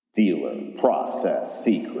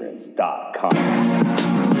DealerProcessSecrets.com.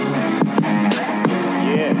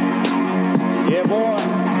 Yeah, boy.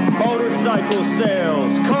 Motorcycle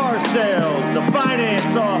sales, car sales, the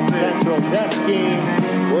finance office, central desking.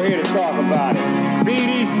 We're here to talk about it.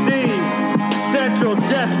 BDC, Central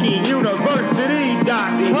Desking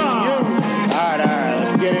University.com. All right,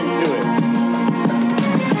 let's get into it.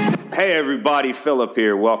 Hey everybody, Philip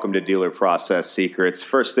here. Welcome to Dealer Process Secrets.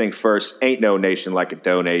 First thing first, ain't no nation like a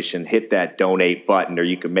donation. Hit that donate button, or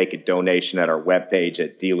you can make a donation at our webpage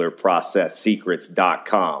at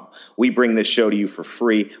DealerProcessSecrets.com. We bring this show to you for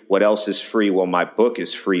free. What else is free? Well, my book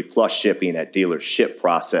is free, plus shipping at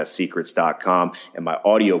DealerShipProcessSecrets.com, and my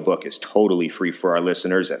audiobook is totally free for our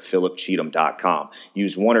listeners at PhilipCheatham.com.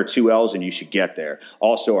 Use 1 or 2 L's and you should get there.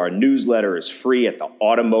 Also, our newsletter is free at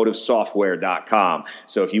theautomotivesoftware.com.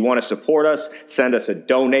 So if you want to support us, send us a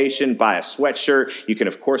donation, buy a sweatshirt. You can,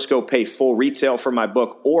 of course, go pay full retail for my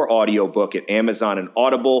book or audiobook at Amazon and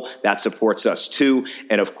Audible. That supports us too.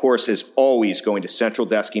 And of course, as always, going to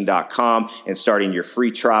centraldesking.com and starting your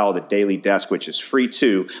free trial of the Daily Desk, which is free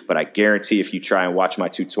too. But I guarantee if you try and watch my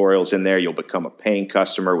tutorials in there, you'll become a paying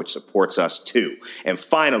customer, which supports us too. And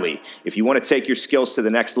finally, if you want to take your skills to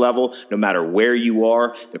the next level, no matter where you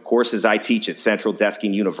are, the courses I teach at Central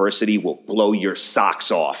Desking University will blow your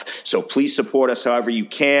socks off. So please support us however you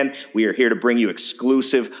can. We are here to bring you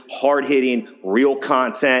exclusive, hard-hitting, real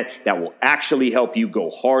content that will actually help you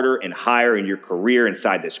go harder and higher in your career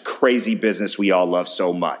inside this crazy business we all love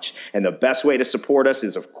so much. And the best way to support us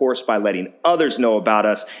is, of course, by letting others know about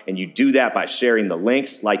us. And you do that by sharing the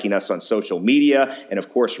links, liking us on social media, and, of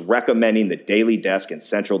course, recommending the Daily Desk and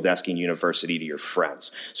Central Desking University to your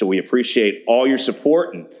friends. So we appreciate all your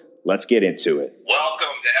support, and let's get into it.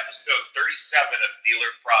 Welcome to episode 37 of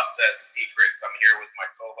Dealer Process Secrets. I'm here with my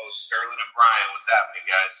co-hosts Sterling and Brian. What's happening,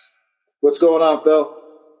 guys? What's going on, Phil?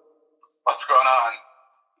 What's going on?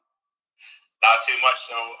 Not too much.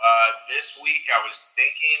 So this week I was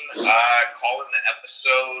thinking calling the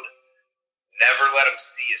episode Never Let Them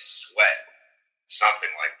See You Sweat.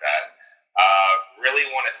 Something like that. Really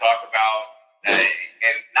want to talk about,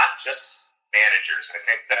 and not just managers. I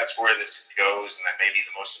think that's where this goes, and that may be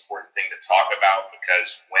the most important thing to talk about,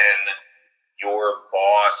 because when your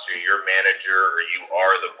boss or your manager, or you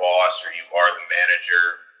are the boss or you are the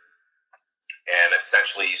manager, and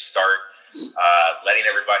essentially you start letting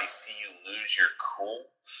everybody see you lose your cool,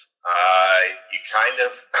 you kind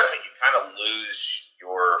of lose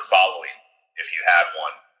your following, if you had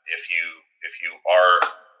one. If you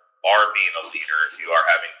are being a leader, if you are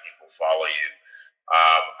having people follow you,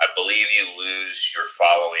 I believe you lose your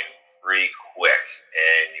following pretty quick,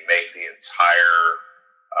 and you make the entire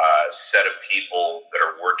set of people that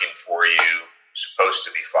are working for you supposed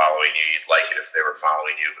to be following you. You'd like it if they were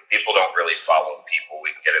following you, but people don't really follow people.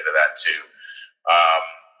 We can get into that too.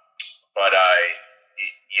 But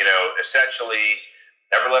essentially,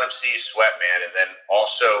 never let them see you sweat, man. And then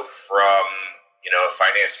also from, a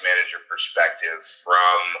finance manager perspective,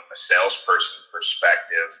 from a salesperson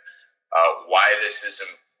perspective, why this is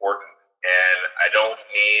important. And I don't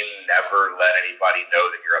mean never let anybody know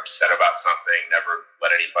that you're upset about something, never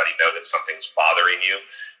let anybody know that something's bothering you.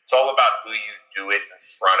 It's all about who you do it in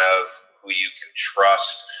front of, who you can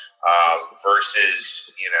trust,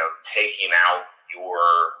 versus, taking out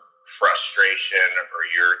your frustration or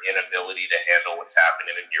your inability to handle what's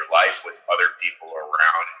happening in your life with other people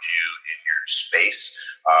around you in your space,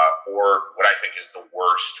 or what I think is the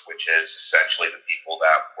worst, which is essentially the people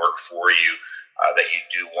that work for you, that you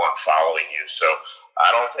do want following you. So I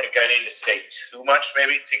don't think I need to say too much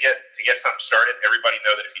maybe to get something started. Everybody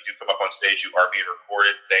know that if you do come up on stage, you are being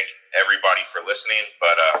recorded. Thank everybody for listening.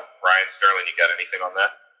 But Brian, Sterling, you got anything on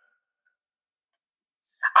that?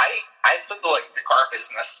 I feel like the car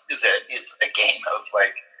business is a game of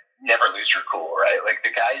never lose your cool, right? Like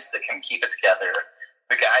the guys that can keep it together,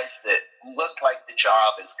 the guys that look like the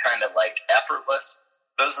job is kind of effortless.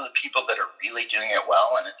 Those are the people that are really doing it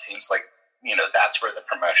well, and it seems like that's where the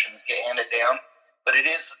promotions get handed down. But it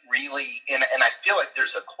is really, and I feel like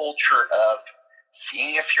there's a culture of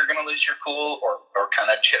seeing if you're going to lose your cool, or kind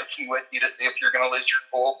of joking with you to see if you're going to lose your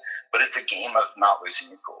cool. But it's a game of not losing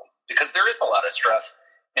your cool, because there is a lot of stress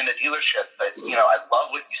in the dealership. But I love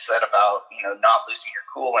what you said about not losing your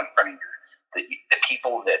cool in front of the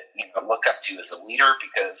people that look up to as a leader,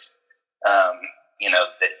 because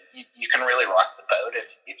that you can really rock the boat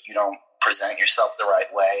if you don't present yourself the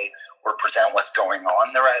right way, or present what's going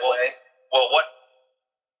on the right way. Well, what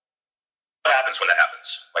happens when that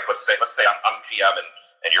happens? Like, let's say I'm GM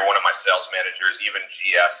and you're one of my sales managers, even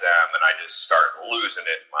GSM, and I just start losing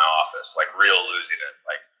it in my office, like real losing it.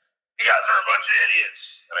 Like, you guys are a bunch of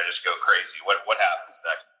idiots, and I just go crazy. What happens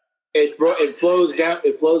next? It flows down.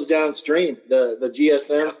 It flows downstream. The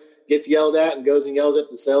GSM gets yelled at and goes and yells at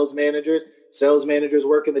the sales managers. Sales managers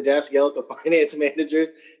working the desk yell at the finance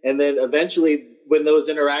managers, and then eventually, when those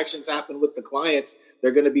interactions happen with the clients,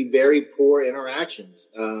 they're going to be very poor interactions.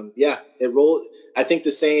 It rolls. I think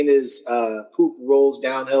the saying is "poop rolls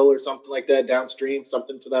downhill" or something like that, downstream,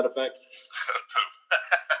 something to that effect.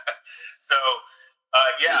 So,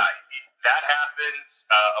 that happens.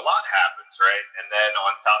 A lot happens, right? And then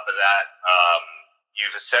on top of that,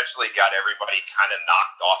 you've essentially got everybody kind of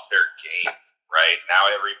knocked off their game, right? Now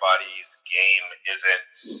everybody's game isn't,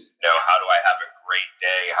 how do I have a great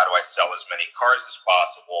day? How do I sell as many cars as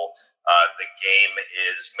possible? The game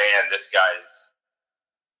is, man, this guy's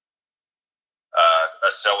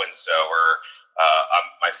a so-and-so, or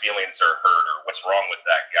my feelings are hurt, or what's wrong with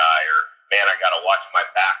that guy, or man, I got to watch my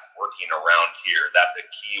back working around here. That's a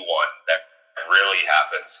key one that really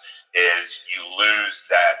happens, is you lose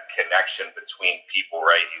that connection between people,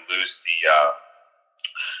 right? You lose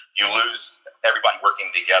everybody working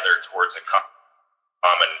together towards a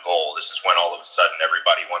common goal. This is when all of a sudden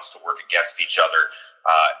everybody wants to work against each other.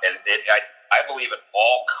 I believe it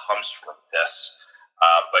all comes from this.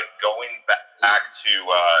 But going back to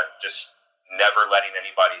just never letting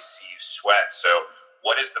anybody see you sweat. So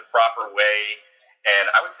what is the proper way?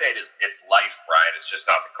 And I would say it's life, Brian. It's just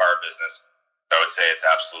not the car business. I would say it's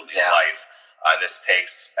absolutely life. This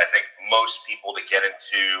takes, I think, most people to get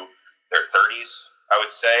into their 30s, I would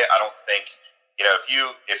say. I don't think, if you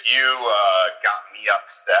got me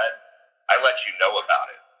upset, I let you know about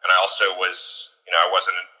it. And I also was, I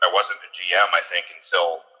wasn't a GM, I think,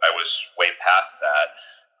 until I was way past that.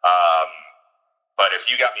 But if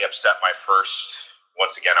you got me upset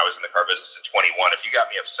once again, I was in the car business at 21. If you got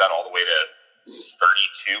me upset all the way to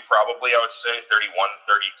 32, probably, I would say 31,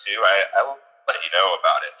 32, I let you know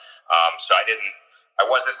about it. So I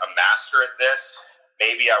wasn't a master at this.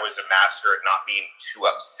 Maybe I was a master at not being too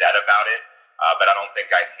upset about it, but I don't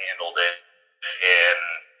think I handled it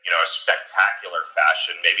in a spectacular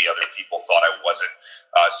fashion. Maybe other people thought I wasn't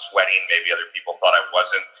sweating. Maybe other people thought I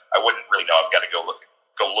wasn't. I wouldn't really know. I've got to go look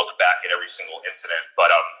back at every single incident.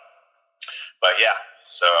 But yeah.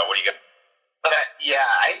 So what do you got? But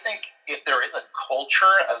I think if there is a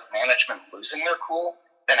culture of management losing their cool,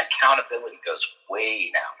 then accountability goes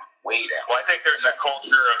way down. Well, I think there's a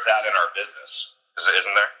culture of that in our business,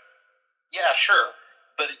 isn't there? Yeah, sure.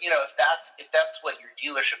 But if that's what your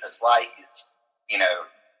dealership is like, is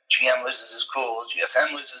GM loses his cool,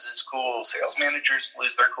 GSM loses his cool, sales managers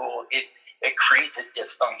lose their cool. It creates a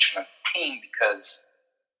dysfunction of the team, because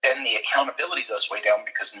then the accountability goes way down,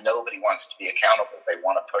 because nobody wants to be accountable. They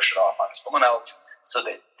want to push it off on someone else so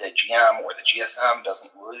that the GM or the GSM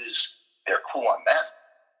doesn't lose their cool on them.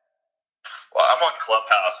 Well, I'm on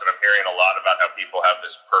Clubhouse, and I'm hearing a lot about how people have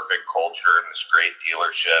this perfect culture and this great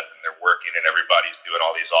dealership, and they're working, and everybody's doing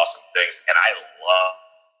all these awesome things. And I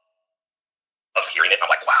love hearing it.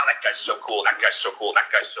 I'm like, wow, that guy's so cool. That guy's so cool.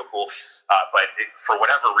 That guy's so cool. But for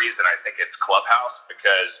whatever reason, I think it's Clubhouse,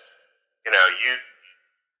 because,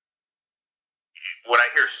 when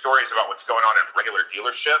I hear stories about what's going on in regular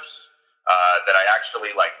dealerships that I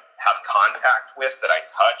actually have contact with, that I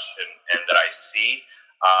touch and that I see,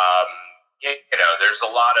 there's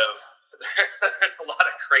a lot of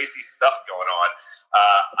crazy stuff going on.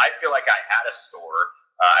 I feel like I had a store.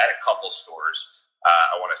 I had a couple stores,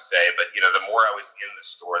 I want to say, but the more I was in the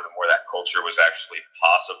store, the more that culture was actually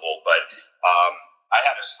possible. But I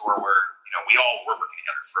had a store where we all were working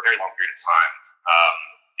together for a very long period of time.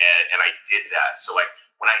 And I did that. So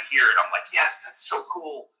when I hear it, I'm like, yes, that's so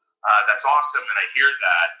cool. That's awesome. And I hear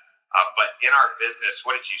that. But in our business,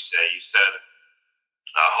 what did you say? You said,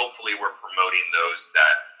 hopefully we're promoting those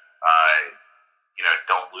that,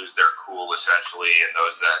 don't lose their cool, essentially. And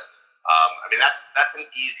those that, that's an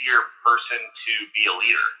easier person to be a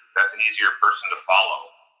leader. That's an easier person to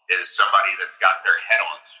follow, is somebody that's got their head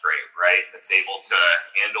on straight, right? That's able to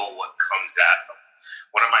handle what comes at them.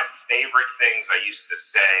 One of my favorite things I used to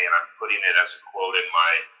say, and I'm putting it as a quote in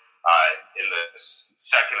my in the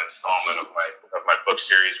second installment of my book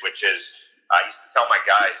series, which is, I used to tell my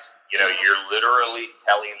guys, you're literally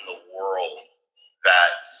telling the world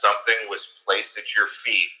that something was placed at your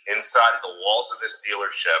feet inside the walls of this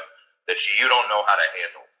dealership that you don't know how to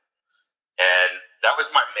handle. And that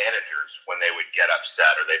was my managers when they would get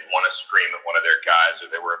upset, or they'd want to scream at one of their guys,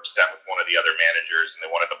 or they were upset with one of the other managers and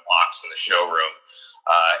they wanted to box in the showroom.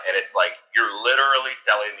 And it's like, you're literally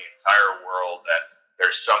telling the entire world that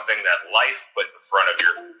there's something that life put in front of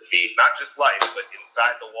your feet, not just life, but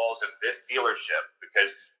inside the walls of this dealership, because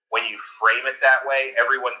when you frame it that way,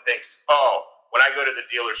 everyone thinks, oh, when I go to the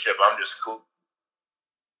dealership, I'm just cool.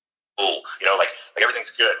 Like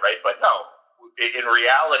everything's good, right? But no, in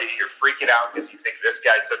reality, you're freaking out because you think this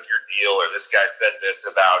guy took your deal, or this guy said this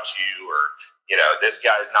about you, or this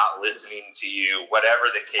guy's not listening to you,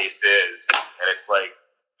 whatever the case is. And it's like,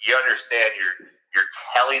 you understand you're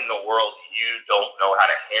telling the world you don't know how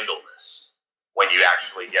to handle this when you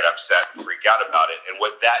actually get upset and freak out about it. And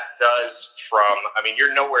what that does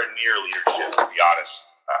you're nowhere near leadership, to be honest.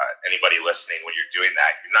 Anybody listening, when you're doing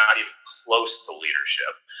that, you're not even close to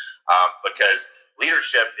leadership, because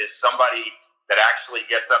leadership is somebody that actually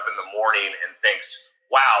gets up in the morning and thinks,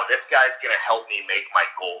 wow, this guy's going to help me make my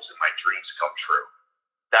goals and my dreams come true.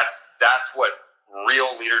 That's what real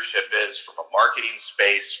leadership is from a marketing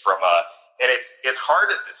space, and it's hard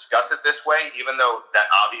to discuss it this way, even though that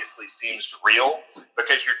obviously seems real,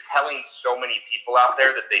 because you're telling so many people out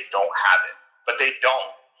there that they don't have it, but they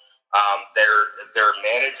don't. They're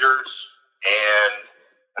managers, and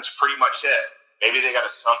that's pretty much it. Maybe they got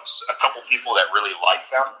a couple people that really like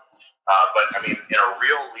them, but in a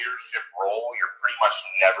real leadership role, you're pretty much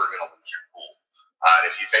never going to lose your cool. And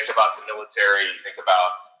if you think about the military, you think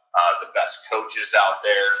about the best coaches out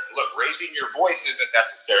there. Look, raising your voice isn't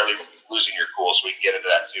necessarily losing your cool, so we can get into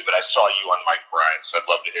that too. But I saw you on Mike Bryan, so I'd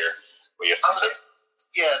love to hear what you have to say.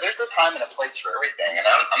 Yeah, there's a time and a place for everything, and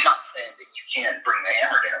I'm not saying that you can't bring the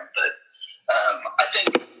hammer down, but I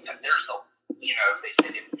think there's they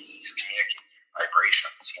say that bees communicate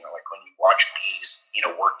vibrations. Like when you watch bees,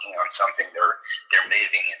 working on something, they're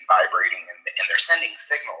moving and vibrating, and they're sending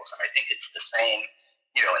signals. And I think it's the same,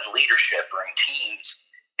 in leadership or in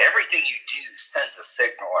teams. Everything you do sends a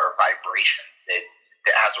signal or a vibration that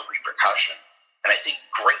has a repercussion. And I think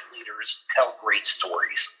great leaders tell great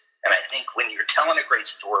stories. And I think when you're telling a great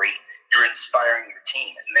story, you're inspiring your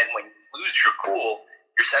team. And then when you lose your cool,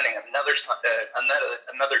 you're sending another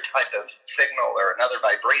type of signal or another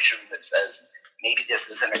vibration that says, maybe this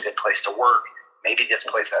isn't a good place to work. Maybe this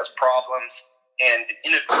place has problems. And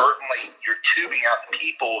inadvertently, you're tubing out the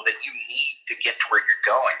people that you need to get to where you're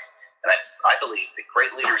going. And I believe that great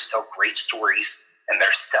leaders tell great stories, and they're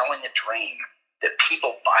selling a dream that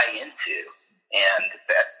people buy into. And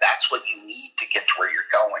that's what you need to get to where you're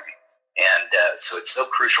going. And so it's so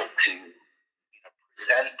crucial to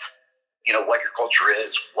present, what your culture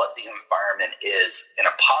is, what the environment is in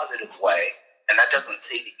a positive way. And that doesn't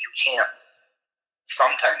say that you can't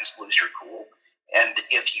sometimes lose your cool. And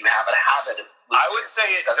if you have a habit of I would say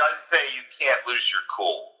it does say you can't lose your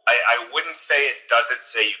cool. I wouldn't say it doesn't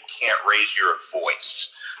say you can't raise your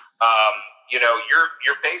voice. You're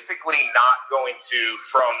basically not going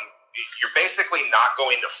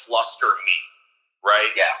to fluster me,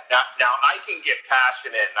 right? Yeah. Now I can get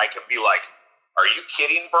passionate and I can be like, are you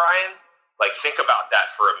kidding, Brian? Like, think about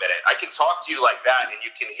that for a minute. I can talk to you like that, and you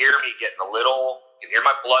can hear me you can hear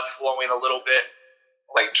my blood flowing a little bit.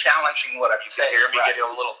 Like challenging what I'm saying. You can hear me getting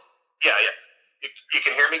a little, You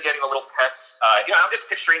can hear me getting a little tense. I'm just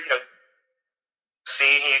picturing,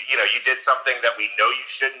 seeing you did something that we know you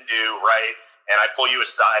shouldn't do, right? And I pull you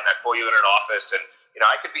aside and I pull you in an office, and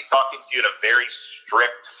I could be talking to you in a very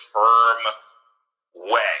strict, firm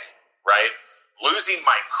way, right? Losing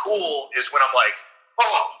my cool is when I'm like,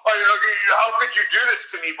 how could you do this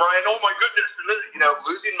to me, Brian? Oh my goodness!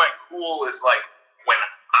 Losing my cool is like when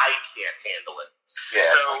I can't handle it. Yeah.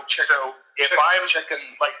 So if I'm Chicken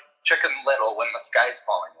Little when the sky's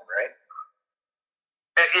falling, right?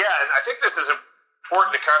 Yeah, and I think this is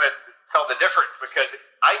important to kind of tell the difference, because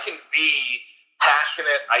I can be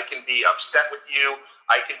passionate, I can be upset with you,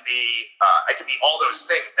 I can be all those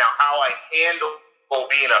things. Now, how I handle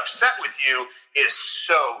being upset with you is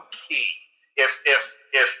so key.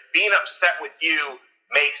 If being upset with you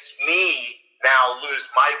makes me now lose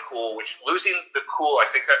my cool, which losing the cool, I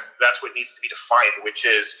think that's what needs to be defined, which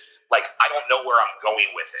is like, I don't know where I'm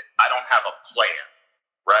going with it. I don't have a plan,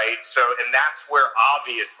 right? So, and that's where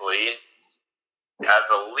obviously, as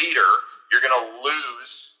a leader, you're going to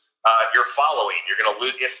lose your following. You're going to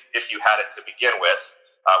lose if you had it to begin with,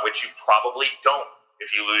 which you probably don't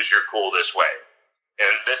if you lose your cool this way. And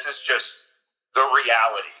this is just the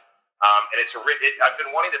reality. And I've been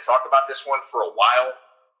wanting to talk about this one for a while,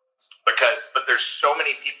 but there's so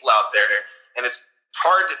many people out there, and it's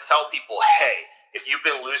hard to tell people, hey, if you've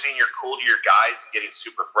been losing your cool to your guys and getting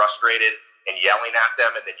super frustrated and yelling at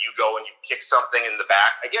them, and then you go and you kick something in the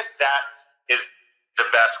back, I guess that is the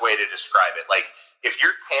best way to describe it. Like, if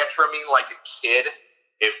you're tantruming like a kid,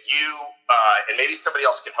 if you and maybe somebody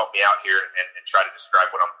else can help me out here and try to describe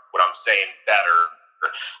what I'm saying better,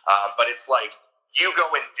 but it's like you go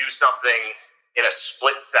and do something in a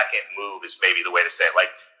split-second move is maybe the way to say it. Like,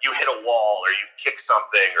 you hit a wall or you kick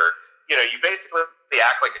something, or, you basically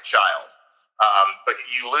act like a child. But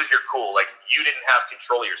you lose your cool. Like, you didn't have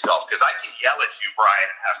control of yourself. Because I can yell at you, Brian,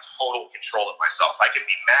 and have total control of myself. I can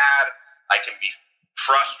be mad. I can be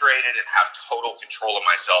frustrated and have total control of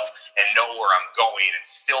myself and know where I'm going and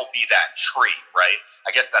still be that tree, right?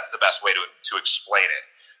 I guess that's the best way to explain it.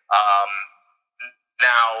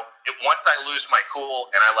 Once I lose my cool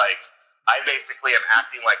and I basically am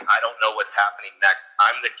acting like I don't know what's happening next.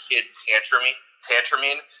 I'm the kid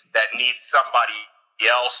tantruming that needs somebody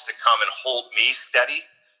else to come and hold me steady.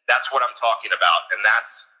 That's what I'm talking about. And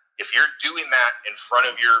that's, if you're doing that in front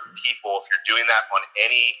of your people, if you're doing that on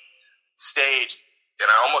any stage, and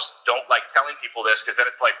I almost don't like telling people this, because then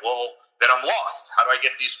it's like, well, then I'm lost. How do I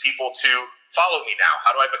get these people to follow me now?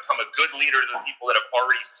 How do I become a good leader to the people that have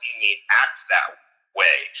already seen me act that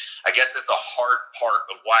way? I guess is the hard part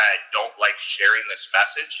of why I don't like sharing this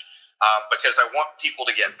message, because I want people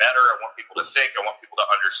to get better. I want people to think. I want people to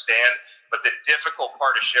understand. But the difficult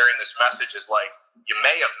part of sharing this message is, like, you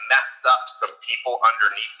may have messed up some people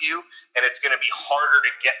underneath you, and it's going to be harder to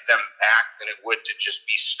get them back than it would to just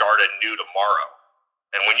be start anew tomorrow.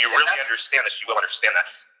 And when you really understand this, you will understand that.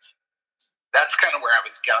 That's kind of where I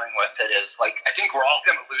was going with it, is like, I think we're all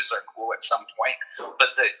going to lose our cool at some point,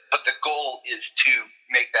 but the goal is to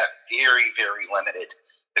make that very, very limited.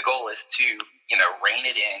 The goal is to, rein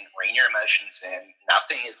it in, rein your emotions in.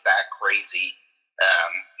 Nothing is that crazy.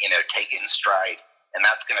 Take it in stride. And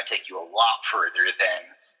that's going to take you a lot further than,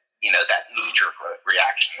 that knee-jerk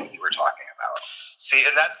reaction that you were talking about. See,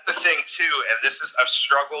 and that's the thing too. And I've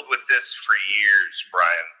struggled with this for years,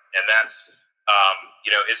 Brian. And that's,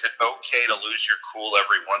 is it okay to lose your cool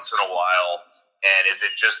every once in a while? And is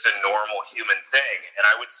it just a normal human thing? And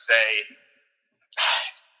I would say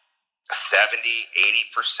 70,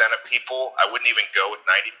 80% of people, I wouldn't even go with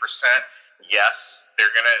 90%. Yes,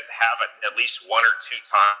 they're going to have at least one or two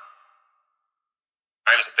times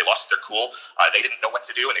that they lost their cool. They didn't know what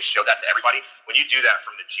to do, and they showed that to everybody. When you do that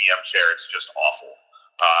from the GM chair, it's just awful.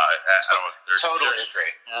 Totally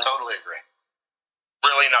agree.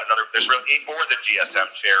 Really not another. There's really, or the GSM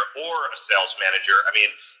chair or a sales manager. I mean,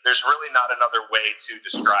 there's really not another way to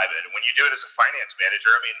describe it. And when you do it as a finance manager,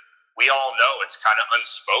 I mean, we all know it's kind of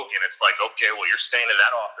unspoken. It's like, okay, well, you're staying in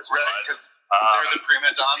that office, really? Because they're the prima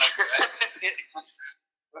donna.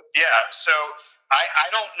 Yeah. So I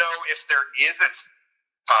don't know if there is a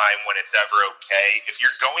time when it's ever okay. If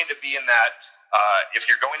you're going to be in that, I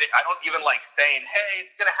don't even like saying, hey,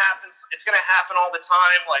 it's going to happen. It's going to happen all the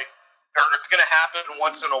time. Like, or it's going to happen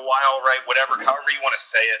once in a while, right? Whatever, however you want to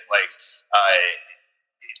say it, like,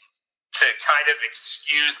 to kind of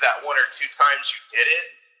excuse that one or two times you did it.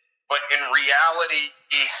 But in reality,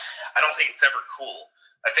 I don't think it's ever cool.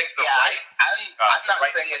 I think I'm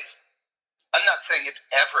not saying it's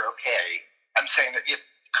ever okay. I'm saying that it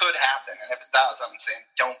could happen, and if it does, I'm saying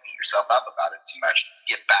don't beat yourself up about it too much.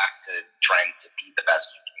 Get back to trying to be the best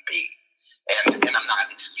you can be, and I'm not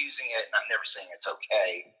excusing it, and I'm never saying it's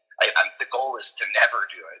okay. The goal is to never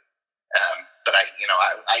do it, but I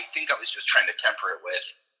think I was just trying to temper it with,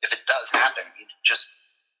 if it does happen, you just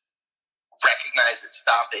recognize it,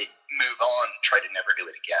 stop it, move on, try to never do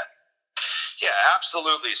it again. Yeah,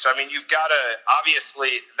 absolutely. So, I mean, you've got to,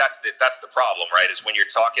 obviously, that's the problem, right? Is when you're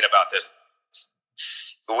talking about this,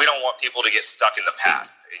 we don't want people to get stuck in the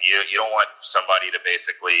past. And you don't want somebody to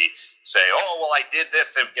basically say, oh, well, I did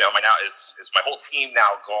this. And, now is my whole team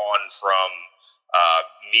now gone from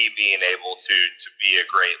me being able to be a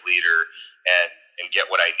great leader and get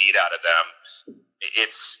what I need out of them. You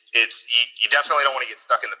definitely don't want to get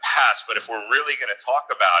stuck in the past, but if we're really going to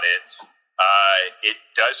talk about it, it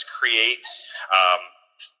does create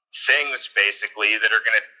things basically that are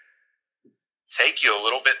going to take you a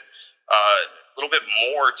little bit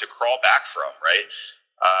more to crawl back from, right?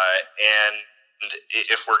 And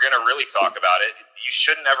if we're going to really talk about it, you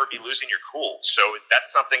shouldn't ever be losing your cool. So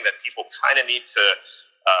that's something that people kind of need to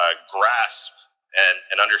grasp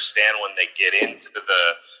and understand when they get into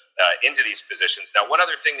these positions. Now, one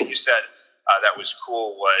other thing that you said that was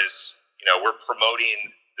cool was, we're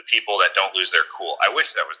promoting the people that don't lose their cool. I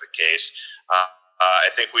wish that was the case. I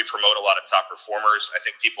think we promote a lot of top performers. I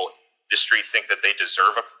think people in the industry think that they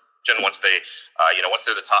deserve a position once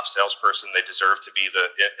they're the top salesperson. They deserve to be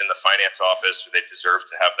in the finance office. They deserve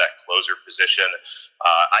to have that closer position.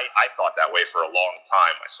 I thought that way for a long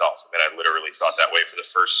time myself. I mean, I literally thought that way for the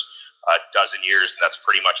first dozen years, and that's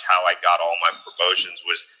pretty much how I got all my promotions.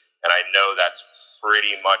 And I know that's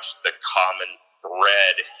pretty much the common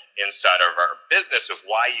thread inside of our business of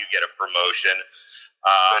why you get a promotion.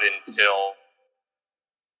 But until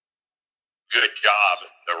good job,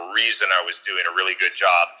 the reason I was doing a really good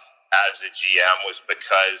job as a GM was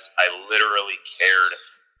because I literally cared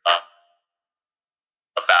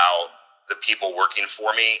about the people working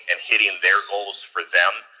for me and hitting their goals for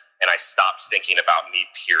them. And I stopped thinking about me,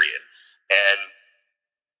 period. And,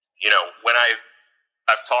 when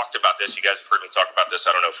I've talked about this, you guys have heard me talk about this,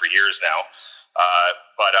 I don't know, for years now.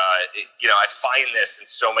 But I find this in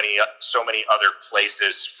so many other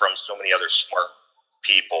places from so many other smart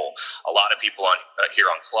people, a lot of people on here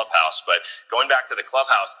on Clubhouse. But going back to the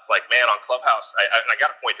Clubhouse, it's like, man, on Clubhouse, I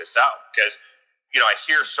got to point this out because, I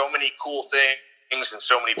hear so many cool things and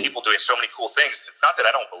so many people doing so many cool things. It's not that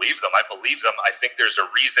I don't believe them. I believe them. I think there's a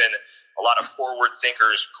reason a lot of forward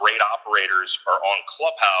thinkers, great operators are on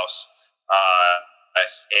Clubhouse.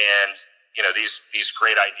 And these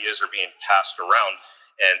great ideas are being passed around,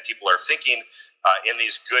 and people are thinking in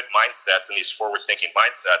these good mindsets and these forward-thinking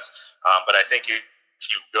mindsets. But I think if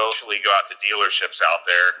you go out to dealerships out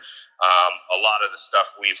there, a lot of the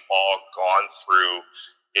stuff we've all gone through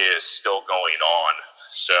is still going on.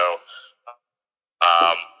 So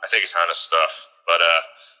I think it's kind of stuff. But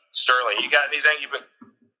Sterling, you got anything you've been?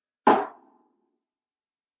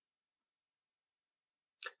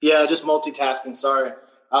 Yeah, just multitasking. Sorry.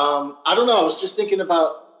 I don't know. I was just thinking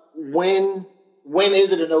about when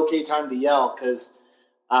is it an okay time to yell? Because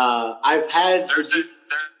I've had the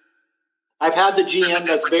GM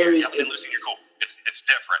that's very losing your cool. It's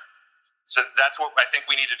different. So that's what I think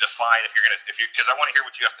we need to define because I want to hear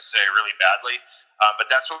what you have to say really badly. But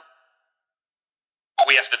that's what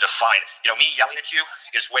we have to define. Me yelling at you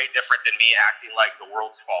is way different than me acting like the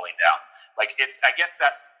world's falling down. Like I guess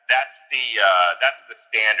that's the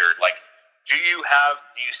standard. Like, do you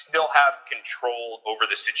still have control over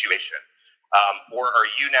the situation? Or are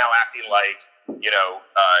you now acting like,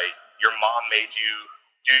 your mom made you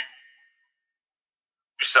do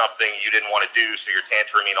something you didn't want to do, so you're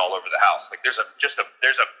tantruming all over the house? Like there's a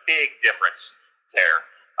big difference there.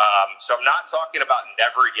 So I'm not talking about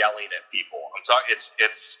never yelling at people. I'm talking,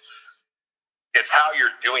 it's how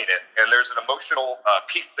you're doing it. And there's an emotional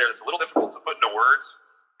piece there that's a little difficult to put into words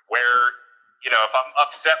where, if I'm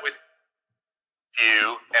upset with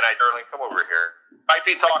you and Sterling, come over here, might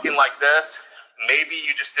be talking like this. Maybe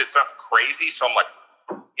you just did something crazy. So I'm like,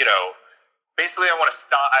 basically I want to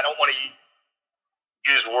stop. I don't want to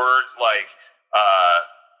use words like,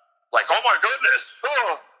 oh my goodness.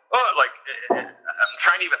 I'm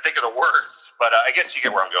trying to even think of the words, but I guess you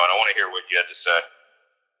get where I'm going. I want to hear what you had to say.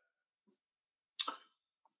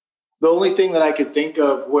 The only thing that I could think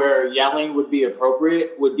of where yelling would be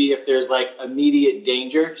appropriate would be if there's like immediate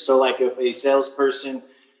danger. So like if a salesperson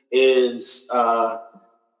is,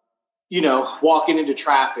 walking into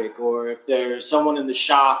traffic, or if there's someone in the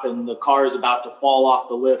shop and the car is about to fall off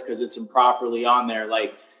the lift because it's improperly on there.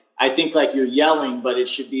 Like, I think like you're yelling, but it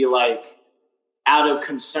should be like out of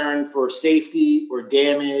concern for safety or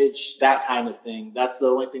damage, that kind of thing. That's the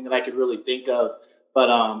only thing that I could really think of. But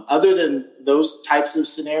other than those types of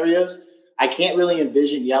scenarios, I can't really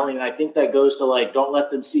envision yelling. And I think that goes to like, don't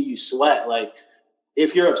let them see you sweat. Like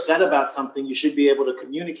if you're upset about something, you should be able to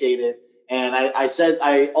communicate it. And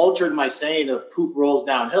I altered my saying of poop rolls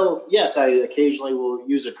downhill. Yes, I occasionally will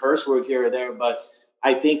use a curse word here or there, but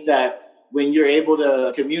I think that when you're able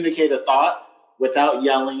to communicate a thought without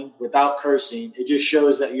yelling, without cursing, it just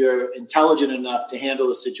shows that you're intelligent enough to handle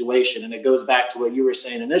the situation. And it goes back to what you were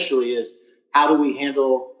saying initially is, how do we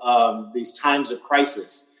handle these times of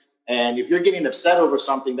crisis? And if you're getting upset over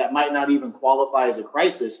something that might not even qualify as a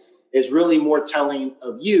crisis, it's really more telling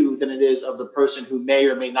of you than it is of the person who may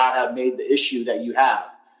or may not have made the issue that you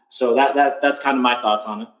have. So that's kind of my thoughts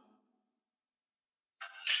on it.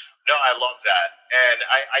 No, I love that. And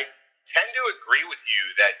I tend to agree with you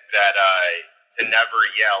that to never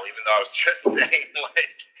yell, even though I was just saying,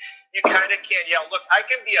 like, you kind of can't yell. Look, I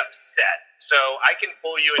can be upset. So I can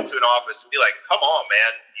pull you into an office and be like, come on,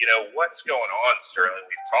 man, what's going on, Sterling?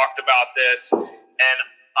 We've talked about this. And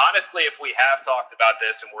honestly, if we have talked about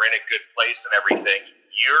this and we're in a good place and everything,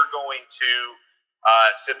 you're going to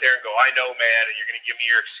sit there and go, I know, man, and you're going to give me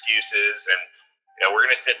your excuses. And, we're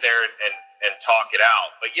going to sit there and talk it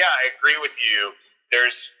out. But yeah, I agree with you.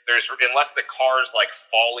 There's unless the car is like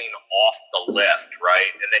falling off the lift,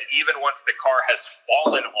 right? And then even once the car has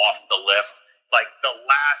fallen off the lift, like the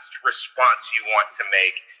last response you want to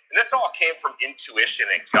make, and this all came from intuition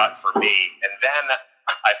and gut for me. And then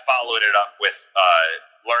I followed it up with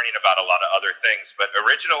learning about a lot of other things. But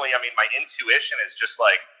originally, my intuition is just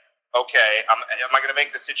like, okay, am I going to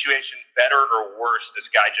make the situation better or worse? This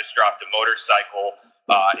guy just dropped a motorcycle.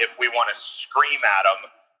 If we want to scream at him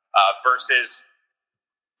versus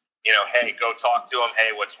hey, go talk to him.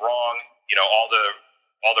 Hey, what's wrong?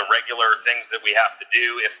 All the regular things that we have to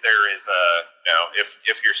do if there is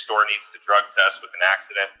if your store needs to drug test with an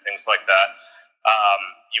accident, things like that.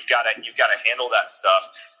 You've got to handle that stuff.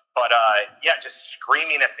 But just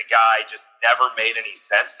screaming at the guy just never made any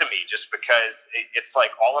sense to me. Just because it's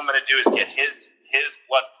like all I'm going to do is get his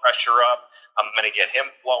blood pressure up. I'm going to get him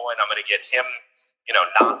flowing. I'm going to get him,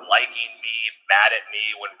 not liking me, mad at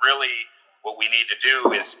me. When really, what we need to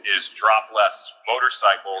do is drop less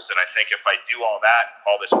motorcycles. And I think if I do all that,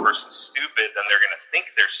 call this person stupid, then they're going to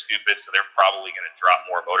think they're stupid. So they're probably going to drop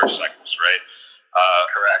more motorcycles, right?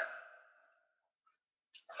 Correct.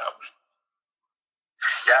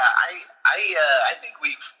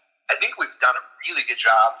 I think we've done a really good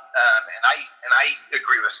job, and I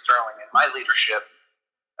agree with Sterling. In my leadership,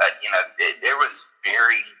 there was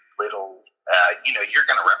very little. You're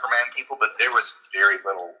going to reprimand people, but there was very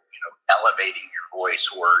little, elevating your voice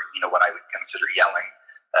or what I would consider yelling.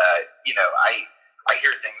 I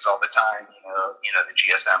hear things all the time. The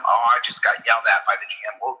GSM. Oh, I just got yelled at by the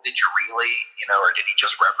GM. Well, did you really? Or did he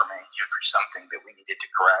just reprimand you for something that we needed to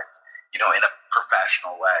correct? In a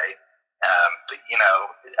professional way. But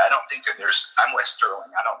I don't think that I'm with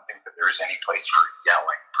Sterling. I don't think that there is any place for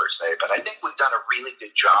yelling per se. But I think we've done a really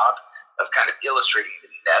good job of kind of illustrating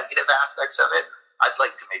the negative aspects of it. I'd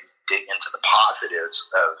like to maybe dig into the positives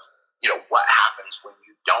of what happens when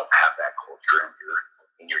you don't have that culture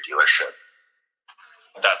in your dealership.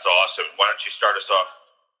 That's awesome. Why don't you start us off?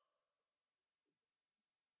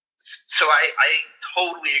 So I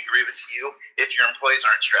totally agree with you. If your employees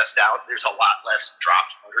aren't stressed out, there's a lot less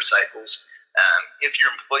dropped motorcycles. If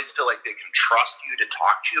your employees feel like they can trust you to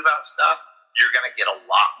talk to you about stuff, you're going to get a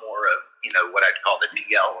lot more of, what I'd call the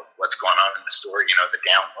DL of what's going on in the store, the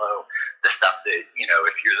down low, the stuff that,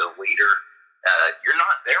 if you're the leader, you're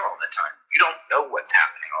not there all the time. You don't know what's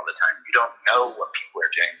happening all the time. You don't know what people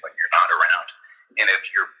are doing when you're not around. And if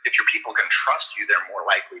your people can trust you, they're more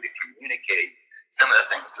likely to communicate some of the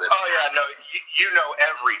things that... Oh, yeah, no, you know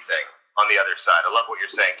everything on the other side. I love what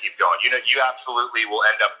you're saying. Keep going. You absolutely will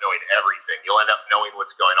end up knowing everything. You'll end up knowing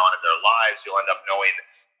what's going on in their lives. You'll end up knowing,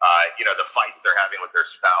 the fights they're having with their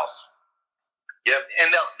spouse. Yep,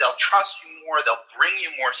 and they'll trust you more. They'll bring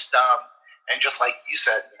you more stuff. And just like you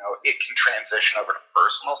said, it can transition over to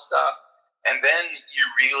personal stuff. And then you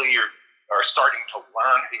really are starting to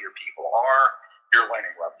learn who your people are. You're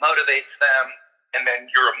learning what motivates them. And then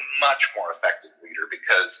you're a much more effective leader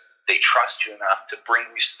because they trust you enough to bring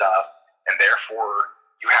you stuff. And therefore,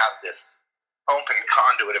 you have this open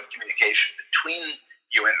conduit of communication between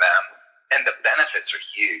you and them. And the benefits are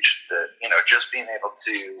huge. Just being able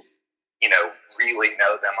to, really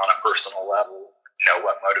know them on a personal level, know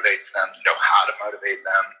what motivates them, know how to motivate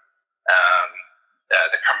them.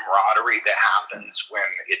 The camaraderie that happens when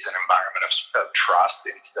it's an environment of trust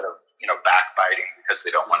instead of, backbiting because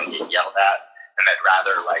they don't want to get yelled at. And they'd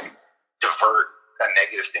rather divert a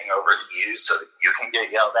negative thing over to you so that you can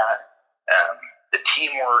get yelled at. The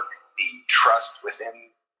teamwork, the trust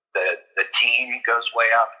within the team goes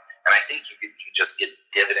way up. And I think you just get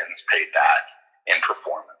dividends paid back in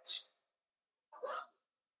performance.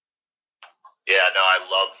 Yeah, no, I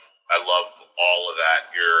love all of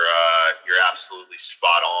that. You're absolutely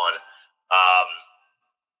spot on.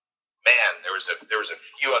 Man, there was a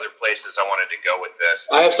few other places I wanted to go with this.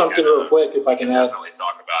 I have something real quick, if I can add. Definitely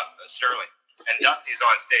talk about Sterling. And Dusty's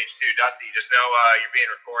on stage too. Dusty, just know you're being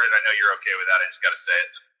recorded. I know you're okay with that. I just got to say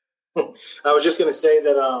it. I was just going to say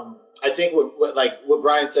that I think what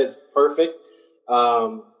Brian said is perfect.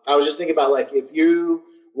 I was just thinking about if you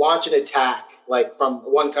launch an attack from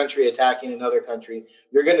one country attacking another country,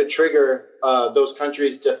 you're going to trigger those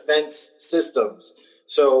countries' defense systems.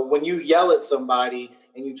 So when you yell at somebody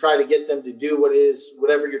and you try to get them to do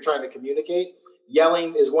whatever you're trying to communicate,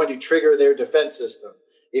 yelling is going to trigger their defense system.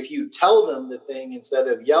 If you tell them the thing instead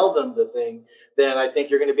of yell them the thing, then I think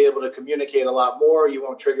you're going to be able to communicate a lot more. You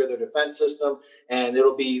won't trigger their defense system, and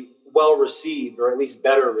it'll be well received, or at least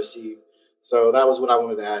better received. So that was what I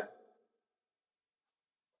wanted to add.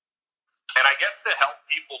 And I guess to help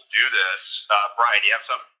people do this, Brian, you have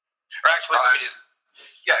something? Or actually,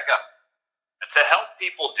 go. To help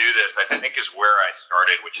people do this, I think is where I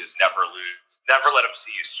started, which is never let them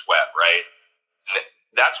see you sweat, right?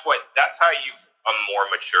 That's how you become more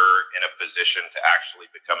mature in a position to actually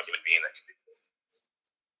become a human being that can be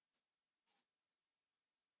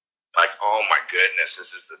like, oh my goodness,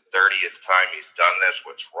 this is the 30th time he's done this.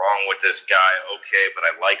 What's wrong with this guy? Okay, but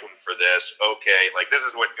I like him for this. Okay, this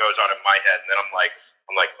is what goes on in my head, and then I'm like,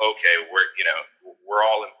 okay, we're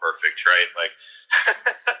all imperfect, right?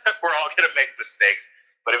 We're all gonna make mistakes.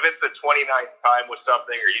 But if it's the 29th time with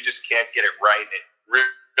something, or you just can't get it right, it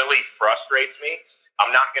really frustrates me.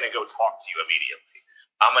 I'm not going to go talk to you immediately.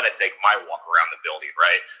 I'm going to take my walk around the building,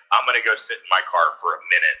 right? I'm going to go sit in my car for a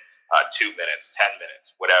minute, 2 minutes, 10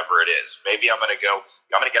 minutes, whatever it is. Maybe I'm going to get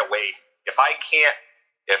away. If I can't,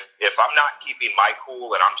 if I'm not keeping my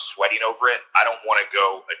cool and I'm sweating over it, I don't want to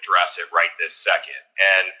go address it right this second.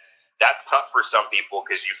 And that's tough for some people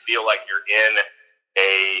because you feel like you're in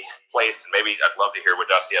a place, and maybe I'd love to hear what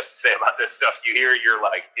Dusty has to say about this stuff. You feel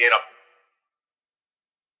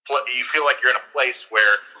like you're in a place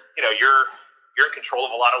where, you're in control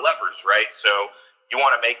of a lot of levers, right? So you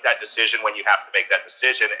want to make that decision when you have to make that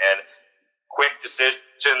decision. And quick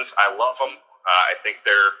decisions, I love them. I think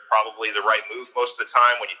they're probably the right move most of the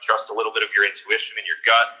time when you trust a little bit of your intuition and your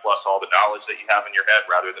gut, plus all the knowledge that you have in your head,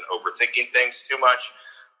 rather than overthinking things too much.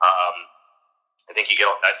 I think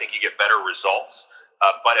you get better results.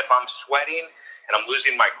 But if I'm sweating and I'm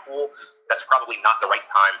losing my cool, that's probably not the right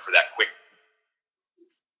time for that quick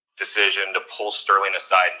decision to pull Sterling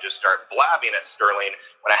aside and just start blabbing at Sterling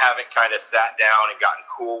when I haven't kind of sat down and gotten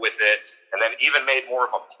cool with it, and then even made more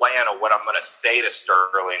of a plan of what I'm going to say to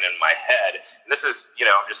Sterling in my head. And this is,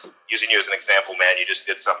 I'm just using you as an example, man. You just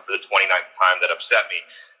did something for the 29th time that upset me.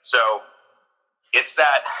 So it's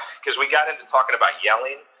that, because we got into talking about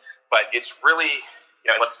yelling, but it's really,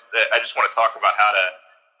 I just want to talk about how to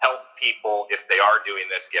help people, if they are doing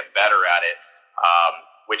this, get better at it,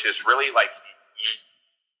 which is really like,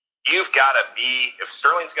 you've got to be, if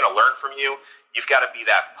Sterling's going to learn from you, you've got to be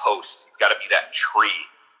that post. You've got to be that tree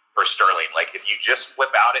for Sterling. Like, if you just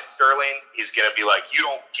flip out at Sterling, he's going to be like, you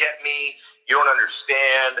don't get me. You don't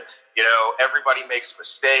understand. Everybody makes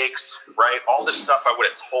mistakes, right? All this stuff I would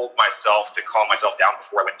have told myself to calm myself down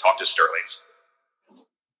before I went and talked to Sterling.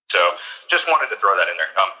 So just wanted to throw that in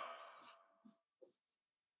there.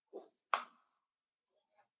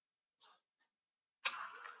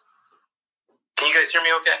 Can you guys hear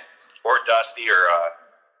me okay? Or Dusty, or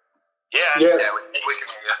yeah, we can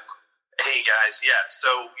hear you. Hey guys, yeah. So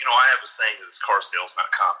I have a saying that this car sales, not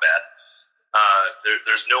combat.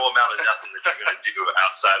 There's no amount of nothing that you're going to do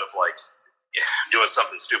outside of like doing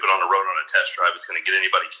something stupid on the road on a test drive is going to get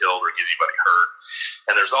anybody killed or get anybody hurt.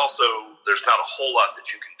 And there's not a whole lot that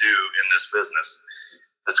you can do in this business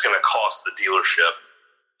that's going to cost the dealership,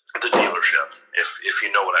 if you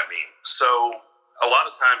know what I mean. So a lot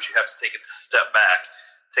of times you have to take a step back,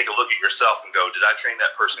 take a look at yourself and go, did I train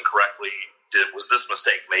that person correctly? Was this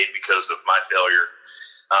mistake made because of my failure?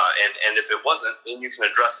 And if it wasn't, then you can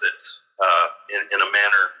address it in a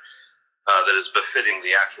manner that is befitting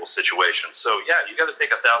the actual situation. So yeah, you got to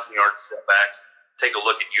take 1,000-yard step back, take a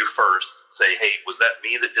look at you first, say, hey, was that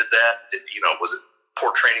me that did that? Was it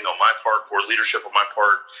poor training on my part, poor leadership on my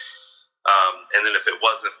part? And then if it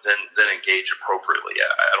wasn't, then engage appropriately.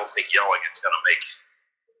 I don't think yelling is going to make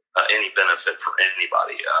any benefit for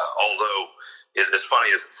anybody. Although, as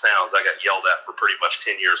funny as it sounds, I got yelled at for pretty much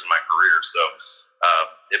 10 years in my career, so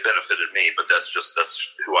it benefited me. But that's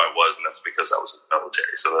who I was, and that's because I was in the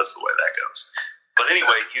military. So that's the way that goes. But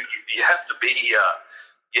anyway, you have to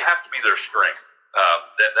be their strength.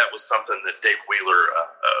 That was something that Dave Wheeler,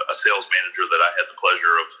 a sales manager that I had the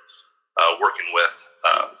pleasure of working with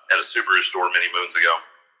at a Subaru store many moons ago.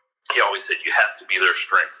 He always said, you have to be their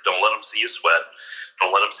strength. Don't let them see you sweat.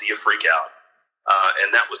 Don't let them see you freak out.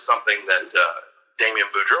 And that was something that Damien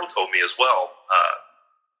Boudreau told me as well.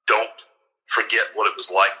 Don't forget what it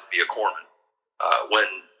was like to be a corpsman.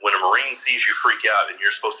 When a Marine sees you freak out and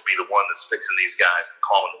you're supposed to be the one that's fixing these guys and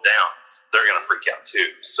calming them down, they're going to freak out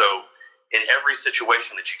too. So in every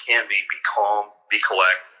situation that you can be calm, be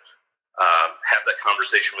collect, have that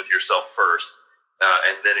conversation with yourself first,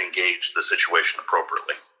 and then engage the situation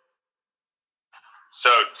appropriately. So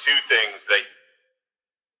two things that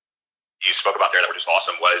you spoke about there that were just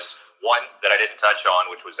awesome was one that I didn't touch on,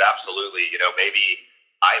 which was absolutely, maybe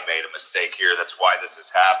I made a mistake here. That's why this is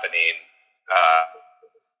happening.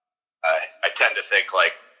 I tend to think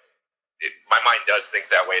like my mind does think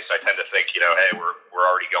that way. So I tend to think, hey, we're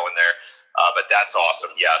already going there. But that's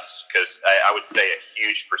awesome. Yes. Because I would say a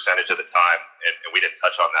huge percentage of the time, and we didn't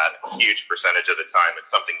touch on that, a huge percentage of the time, it's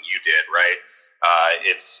something you did, right?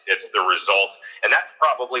 It's the result, and that's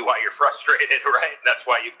probably why you're frustrated, right? That's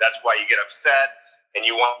why you get upset, and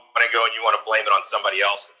you want to go and you want to blame it on somebody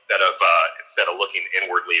else instead of looking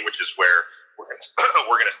inwardly, which is where we're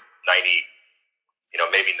gonna maybe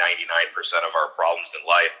 99% of our problems in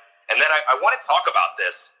life. And then I want to talk about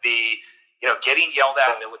this, getting yelled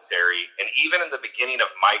at in the military, and even in the beginning of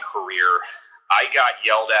my career, I got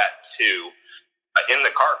yelled at too in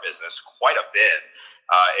the car business quite a bit.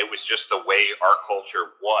 It was just the way our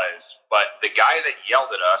culture was. But the guy that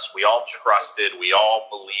yelled at us, we all trusted, we all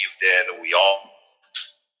believed in, we all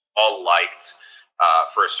liked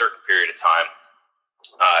for a certain period of time,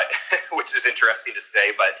 which is interesting to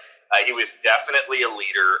say, but he was definitely a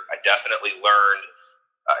leader. I definitely learned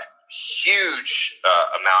a huge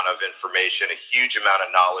amount of information, a huge amount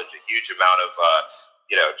of knowledge, a huge amount of,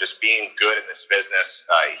 just being good in this business.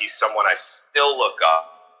 He's someone I still look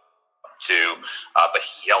up to, but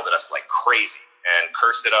he yelled at us like crazy and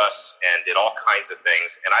cursed at us and did all kinds of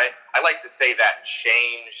things. And I like to say that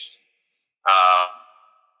changed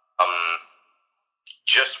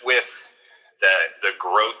just with the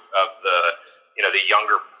growth of the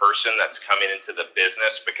younger person that's coming into the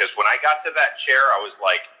business. Because when I got to that chair, I was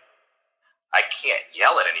like, I can't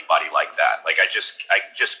yell at anybody like that. Like I just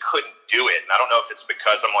couldn't do it. And I don't know if it's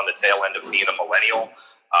because I'm on the tail end of being a millennial.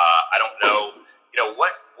 I don't know.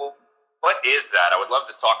 What is that? I would love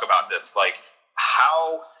to talk about this. Like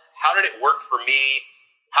how did it work for me?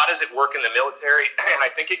 How does it work in the military? And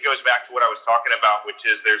I think it goes back to what I was talking about, which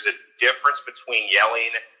is there's a difference between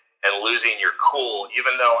yelling and losing your cool,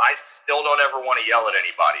 even though I still don't ever want to yell at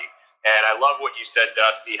anybody. And I love what you said,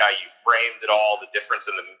 Dusty, how you framed it all, the difference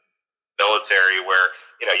in the military where,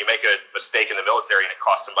 you make a mistake in the military and it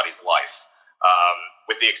costs somebody's life.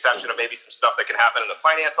 With the exception of maybe some stuff that can happen in the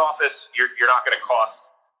finance office, you're not going to cost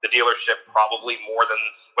the dealership probably more than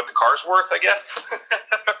what the car's worth, I guess.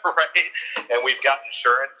 Right. And we've got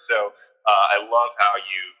insurance. So I love how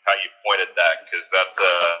you pointed that, because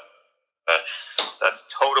that's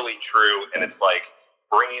totally true. And it's like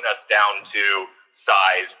bringing us down to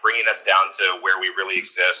size, bringing us down to where we really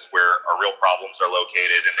exist, where our real problems are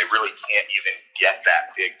located, and they really can't even get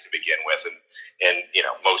that big to begin with in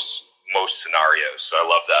most scenarios. So I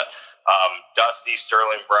love that. Dusty,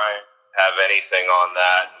 Sterling, Brian, have anything on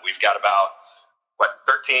that? We've got about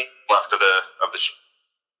 13 left of the show.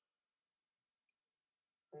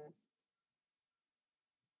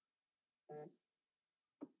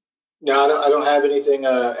 No, I don't have anything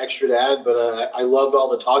extra to add, but I loved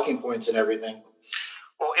all the talking points and everything.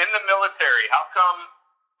 Well, in the military, how come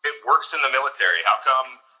it works in the military? How come,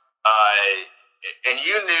 and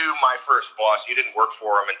you knew my first boss, you didn't work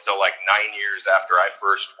for him until like 9 years after I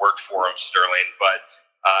first worked for him, Sterling, but,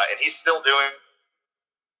 and he's still doing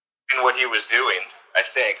what he was doing, I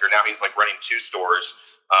think, or now he's like running 2 stores.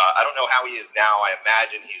 I don't know how he is now. I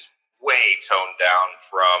imagine he's way toned down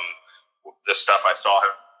from the stuff I saw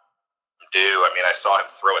him do. I mean, I saw him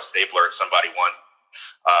throw a stapler at somebody once.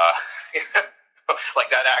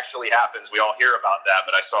 Like that actually happens. We all hear about that,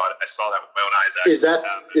 but I saw that with my own eyes.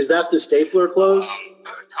 Is that the stapler closed?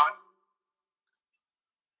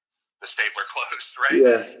 The stapler closed, right?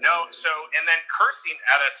 Yeah. No. So, and then cursing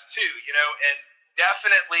at us too, and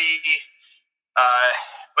definitely,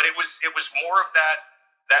 but it was more of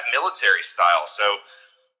that military style. So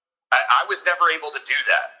I was never able to do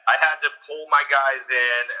that. I had to pull my guys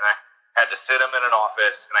in, and I had to sit them in an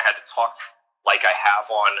office, and I had to talk like I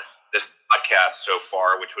have on this podcast so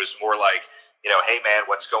far, which was more like, hey man,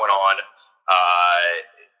 what's going on?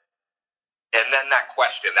 And then that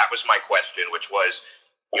was my question, which was,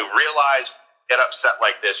 you realize, get upset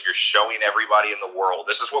like this, you're showing everybody in the world.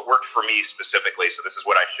 This is what worked for me specifically, so this is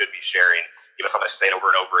what I should be sharing, even if I'm going to say it over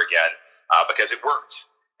and over again, because it worked.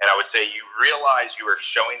 And I would say you realize you are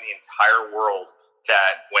showing the entire world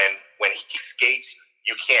that when he skates,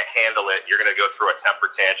 you can't handle it. You're going to go through a temper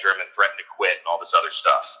tantrum and threaten to quit and all this other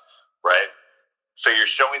stuff, right? So you're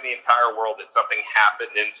showing the entire world that something happened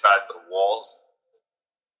inside the walls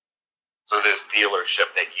of this dealership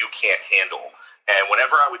that you can't handle. And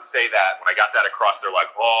whenever I would say that, when I got that across, they're like,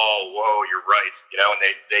 oh, whoa, you're right. And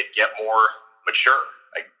they'd get more mature,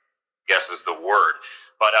 I guess is the word.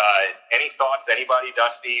 But any thoughts, anybody,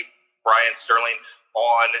 Dusty, Brian, Sterling,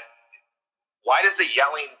 on why does the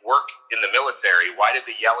yelling work in the military? Why did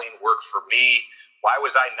the yelling work for me? Why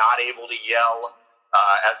was I not able to yell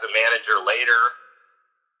as a manager later?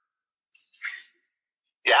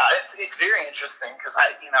 Yeah, it's very interesting because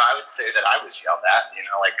I would say that I was yelled at.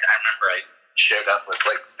 Like I remember I showed up with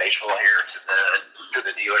like facial hair to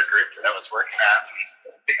the dealer group that I was working at.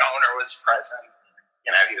 And the owner was present.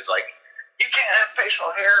 He was like, "You can't have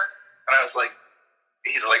facial hair," and I was like,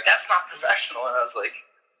 "He's like, that's not professional." And I was like,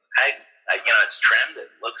 I it's trimmed.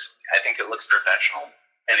 I think it looks professional.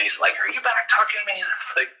 And he's like, "Are you back talking to me?" And I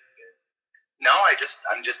was like, "No,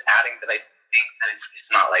 I'm just adding that I think that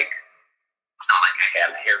it's not like I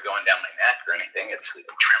have hair going down my neck or anything. It's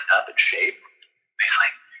trimmed up and shaved." And he's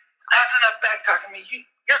like, "That's enough back talking to me.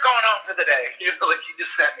 You're going home for the day." Like you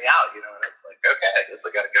just sent me out, And it's like, okay, I guess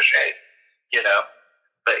I got to go shave,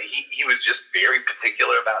 but he was just very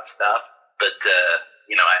particular about stuff. But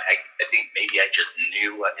I think maybe I just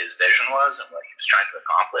knew what his vision was and what he was trying to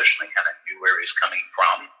accomplish, and I kind of knew where he was coming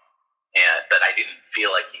from. But I didn't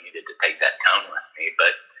feel like he needed to take that tone with me.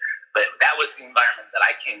 But that was the environment that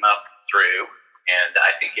I came up through, and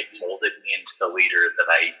I think it molded me into the leader that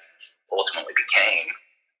I ultimately became.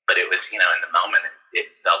 But it was, in the moment,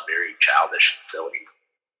 it felt very childish and silly.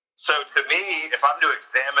 So to me, if I'm to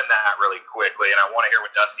examine that really quickly, and I want to hear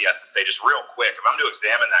what Dusty has to say just real quick, if I'm to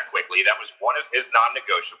examine that quickly, that was one of his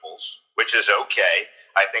non-negotiables, which is okay.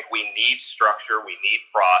 I think we need structure. We need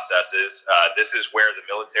processes. This is where the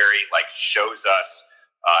military shows us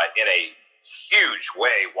in a huge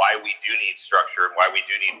way why we do need structure and why we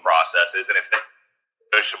do need processes. And if they're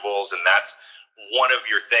negotiables and that's one of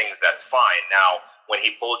your things, that's fine. Now, when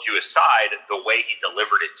he pulled you aside, the way he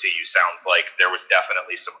delivered it to you sounds like there was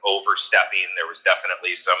definitely some overstepping. There was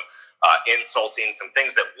definitely some insulting, some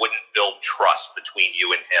things that wouldn't build trust between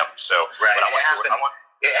you and him. So, right.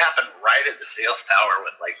 It happened right at the sales tower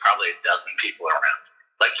with probably a dozen people around.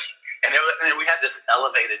 And we had this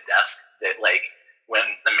elevated desk that when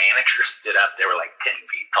the manager stood up, they were 10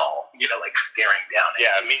 feet tall, staring down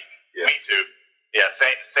at me too. Yeah,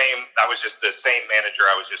 same. That was just the same manager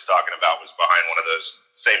I was just talking about was behind one of those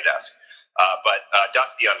same desks. But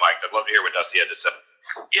Dusty on mic, I'd love to hear what Dusty had to say.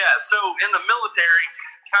 Yeah, so in the military,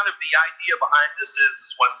 kind of the idea behind this is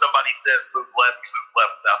when somebody says move left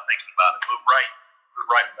without thinking about it, move right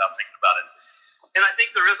without thinking about it. And I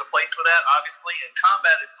think there is a place for that, obviously. In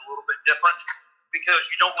combat, it's a little bit different because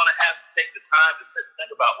you don't want to have to take the time to sit and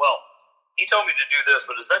think about, well, he told me to do this,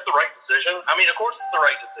 but is that the right decision? I mean, of course it's the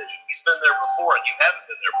right decision. He's been there before, and you haven't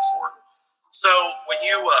been there before. So when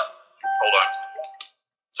you hold on.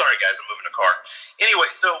 Sorry, guys, I'm moving a car. Anyway,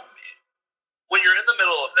 so when you're in the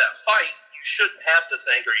middle of that fight, you shouldn't have to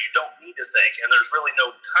think, or you don't need to think, and there's really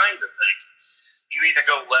no time to think. You either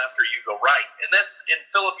go left or you go right. And that's, and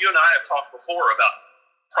Philip, you and I have talked before about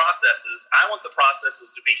processes. I want the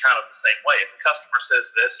processes to be kind of the same way. If a customer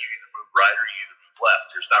says this, you either move right or you either move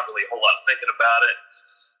left. There's not really a whole lot of thinking about it.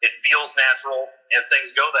 It feels natural, and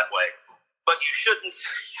things go that way. But you shouldn't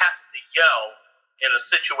have to yell in a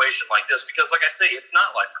situation like this because, like I say, it's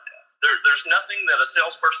not life or death. There's nothing that a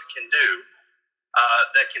salesperson can do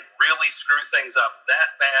that can really screw things up that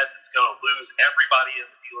bad that's going to lose everybody in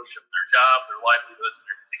the dealership, their job, their livelihoods, and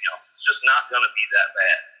everything else. It's just not going to be that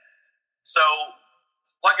bad. So,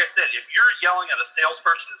 like I said, if you're yelling at a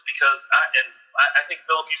salesperson, it's because, I think,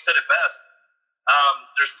 Philip, you said it best,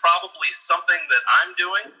 there's probably something that I'm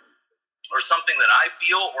doing or something that I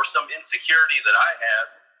feel or some insecurity that I have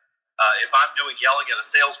if I'm doing yelling at a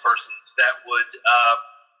salesperson that would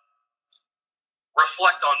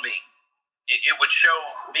reflect on me. It would show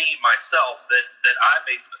me, myself, that I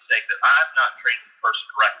made the mistake, that I've not trained the person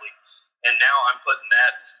correctly, and now I'm putting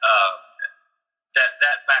that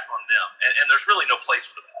back on them. And there's really no place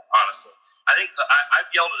for that, honestly. I think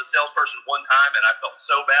I've yelled at a salesperson one time, and I felt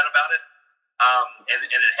so bad about it, and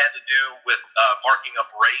it had to do with marking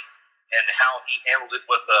up rate and how he handled it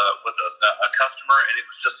with a customer, and it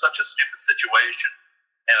was just such a stupid situation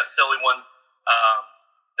and a silly one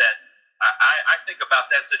that I think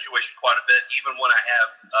about that situation quite a bit, even when I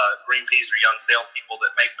have green peas or young salespeople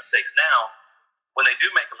that make mistakes now. When they do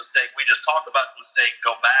make a mistake, we just talk about the mistake,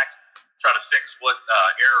 go back, try to fix what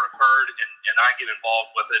error occurred, and I get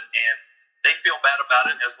involved with it. And they feel bad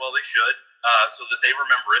about it, as well they should, so that they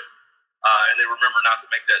remember it, and they remember not to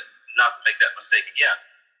make that mistake again.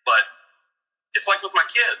 But it's like with my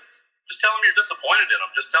kids. Just tell them you're disappointed in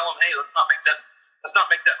them. Just tell them, hey, let's not make that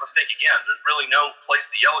mistake again. There's really no place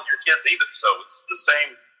to yell at your kids either. So it's the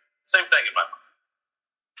same thing in my mind.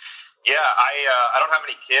 Yeah, I don't have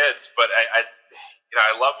any kids, but I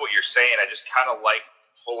love what you're saying. I just kind of like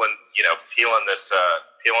peeling this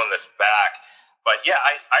back. But yeah,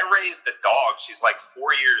 I raised a dog. She's like 4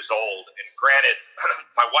 years old, and granted,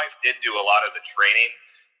 my wife did do a lot of the training,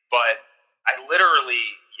 but I literally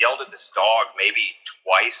yelled at this dog maybe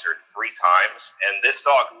twice or 3 times, and this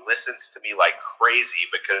dog listens to me like crazy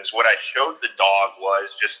because what I showed the dog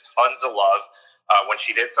was just tons of love. When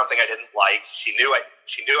she did something I didn't like, she knew I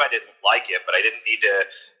didn't like it, but I didn't need to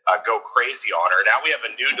go crazy on her. Now we have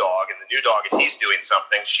a new dog, and the new dog, if he's doing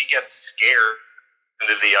something, she gets scared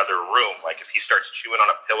into the other room. Like if he starts chewing on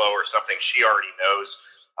a pillow or something, she already knows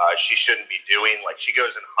she shouldn't be doing. Like she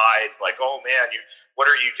goes and hides, like, oh man,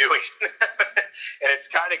 what are you doing? And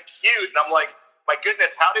it's kind of cute. And I'm like, my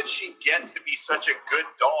goodness, how did she get to be such a good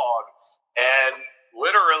dog? And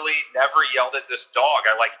literally never yelled at this dog.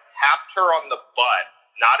 I tapped her on the butt,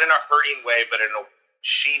 not in a hurting way, but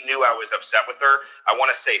she knew I was upset with her. I want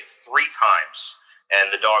to say 3 times.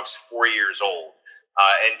 and the dog's 4 years old.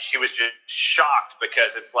 And she was just shocked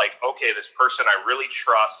because it's like, okay, this person I really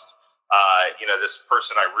trust, this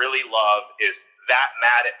person I really love is that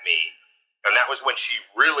mad at me. And that was when she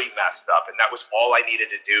really messed up. And that was all I needed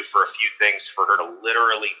to do for a few things for her to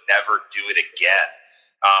literally never do it again.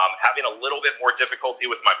 Having a little bit more difficulty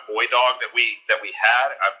with my boy dog that we had,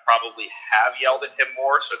 I've probably have yelled at him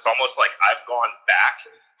more. So it's almost like I've gone back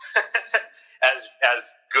as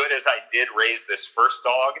good as I did raise this first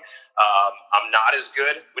dog. I'm not as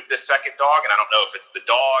good with this second dog, and I don't know if it's the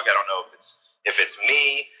dog. I don't know if it's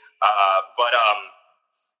me.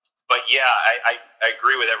 But yeah, I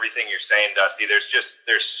agree with everything you're saying, Dusty. There's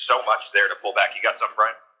so much there to pull back. You got something,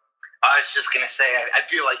 Brian? I was just going to say, I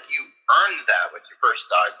feel like you earned that with your first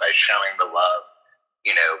dog by showing the love,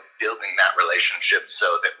 building that relationship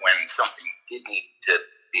so that when something did need to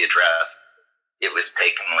be addressed, it was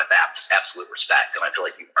taken with absolute respect. And I feel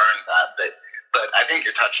like you earned that. But I think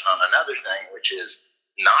you're touching on another thing, which is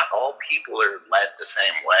not all people are led the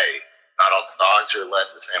same way. Not all dogs are led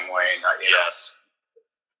the same way. Yes.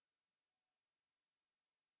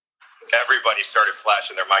 Everybody started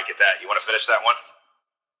flashing their mic at that. You want to finish that one?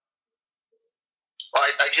 Well,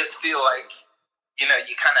 I just feel like,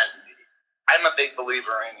 I'm a big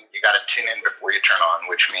believer in you got to tune in before you turn on,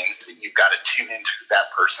 which means that you've got to tune into who that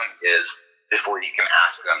person is before you can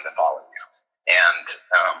ask them to follow you. And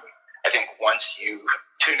I think once you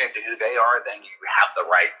tune into who they are, then you have the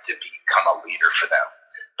right to become a leader for them.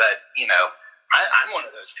 But, I'm one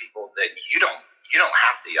of those people that you don't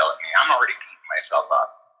have to yell at me. I'm already beating myself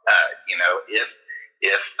up.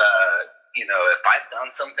 If I've done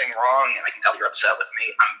something wrong and I can tell you're upset with me,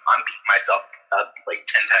 I'm beating myself up like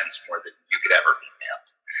 10 times more than you could ever beat me up.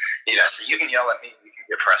 So you can yell at me, you can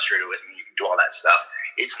get frustrated with me, you can do all that stuff.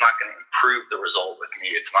 It's not going to improve the result with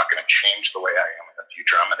me. It's not going to change the way I am in the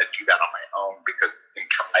future. I'm going to do that on my own because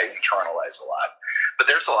I internalize a lot. But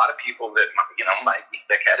there's a lot of people that, might be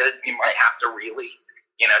thick-headed. You might have to really,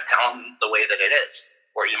 tell them the way that it is.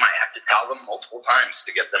 Or you might have to tell them multiple times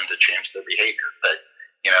to get them to change their behavior. But,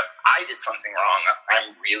 I did something wrong.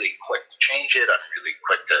 I'm really quick to change it. I'm really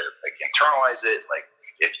quick to internalize it. Like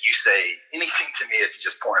if you say anything to me, it's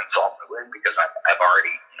just pouring salt in the wound because I've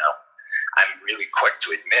already, I'm really quick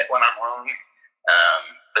to admit when I'm wrong.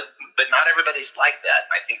 But not everybody's like that.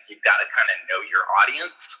 And I think you've got to kind of know your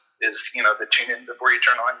audience is, the tune in before you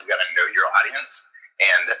turn on. You got to know your audience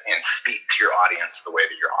and speak to your audience the way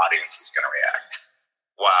that your audience is going to react.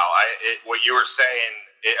 Wow. What you were saying,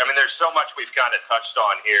 there's so much we've kind of touched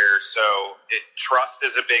on here. So trust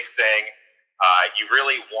is a big thing. You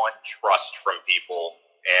really want trust from people,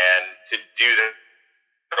 and to do that,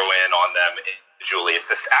 throw in on them individually.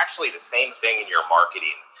 It's actually the same thing in your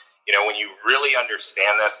marketing. When you really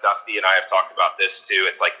understand this, Dusty and I have talked about this too.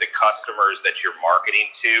 It's like the customers that you're marketing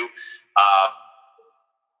to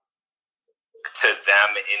them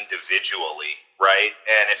individually, right?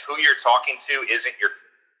 And if who you're talking to isn't your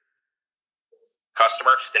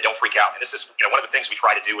customer, then don't freak out. And this is one of the things we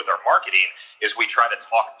try to do with our marketing is we try to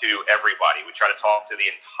talk to everybody. We try to talk to the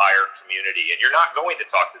entire community. And you're not going to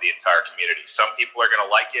talk to the entire community. Some people are going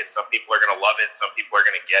to like it. Some people are going to love it. Some people are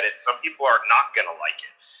going to get it. Some people are not going to like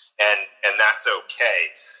it. And that's okay.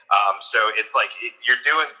 So it's like you're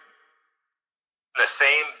doing the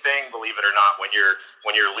same thing, believe it or not, when you're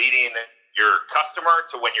leading your customer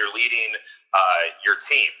to when you're leading your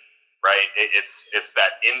team, right? It's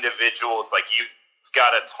that individual. It's like you've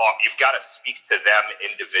got to talk. You've got to speak to them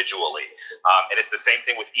individually, and it's the same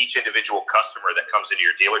thing with each individual customer that comes into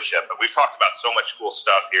your dealership. But we've talked about so much cool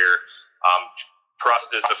stuff here.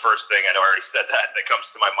 Trust is the first thing. I know I already said that comes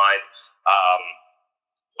to my mind.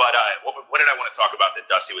 But what did I want to talk about that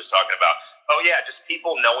Dusty was talking about? Oh, yeah, just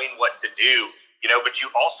people knowing what to do, but you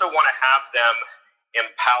also want to have them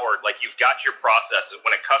empowered. Like you've got your processes.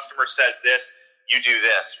 When a customer says this, you do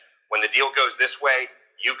this. When the deal goes this way,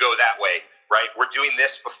 you go that way, right? We're doing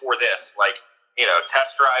this before this. Like,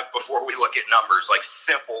 test drive before we look at numbers, like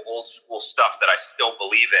simple old school stuff that I still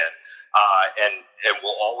believe in and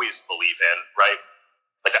will always believe in, right?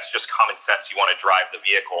 Like that's just common sense. You want to drive the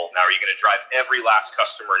vehicle. Now, are you going to drive every last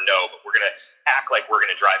customer? No, but we're going to act like we're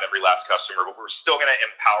going to drive every last customer, but we're still going to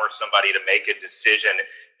empower somebody to make a decision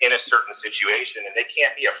in a certain situation. And they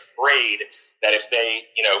can't be afraid that if they,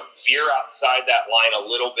 veer outside that line a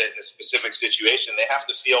little bit in a specific situation, they have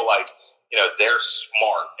to feel like, they're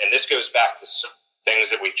smart. And this goes back to some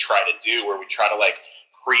things that we try to do where we try to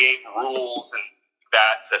create rules and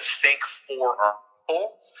that to think for our people.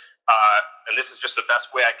 And this is just the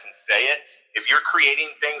best way I can say it. If you're creating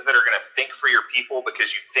things that are going to think for your people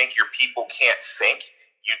because you think your people can't think,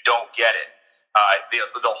 you don't get it.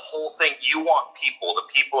 The whole thing, you want people. The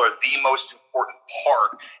people are the most important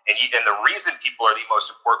part. And the reason people are the most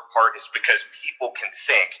important part is because people can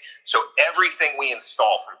think. So everything we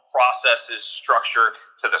install, from processes, structure,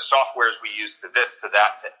 to the softwares we use, to this, to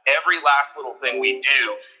that, to every last little thing we do,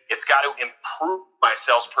 it's got to improve my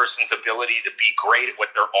salesperson's ability to be great at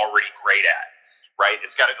what they're already great at, right?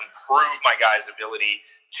 It's got to improve my guy's ability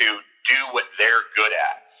to do what they're good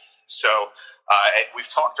at. So we've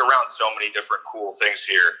talked around so many different cool things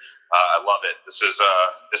here. I love it. This has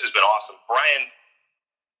been awesome. Brian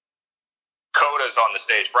Coda's on the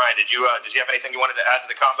stage. Brian, did you have anything you wanted to add to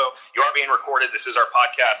the convo? You are being recorded. This is our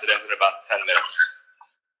podcast. It ends in about 10 minutes.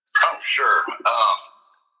 Oh, sure.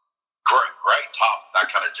 Great topic. I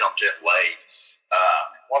kind of jumped in late.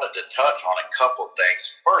 Wanted to touch on a couple of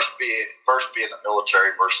things. First being the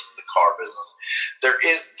military versus the car business. There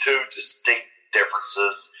is two distinct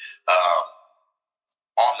differences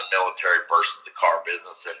on the military versus the car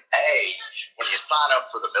business. And when you sign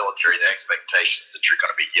up for the military, the expectations that you're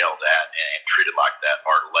going to be yelled at and treated like that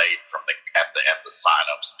are laid at the sign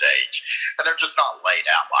up stage, and they're just not laid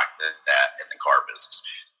out like that in the car business.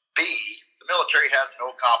 B, the military has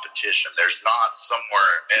no competition. There's not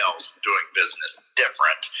somewhere else doing business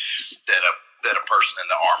different that a person in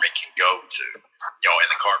the Army can go to. In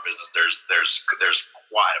the car business, there's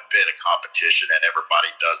quite a bit of competition, and everybody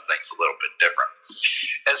does things a little bit different.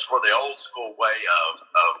 As for the old school way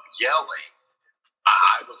of yelling,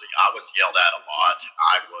 I was yelled at a lot.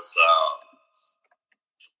 I was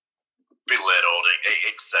belittled,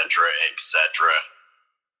 etc.,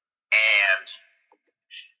 and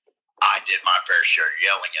I did my fair share of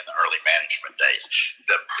yelling in the early management days.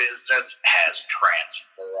 The business has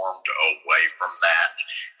transformed away from that,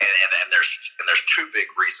 and there's two big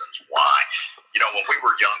reasons why. When we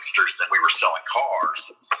were youngsters and we were selling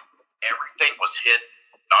cars, everything was hit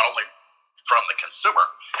not only from the consumer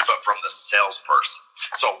but from the salesperson.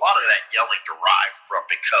 So a lot of that yelling derived from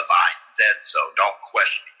because I said so. Don't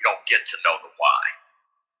question it. You don't get to know the why.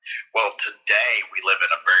 Well, today we live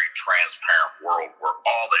in a very transparent world where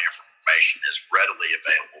all the information is readily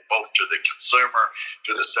available, both to the consumer,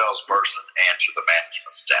 to the salesperson, and to the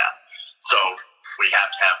management staff. So we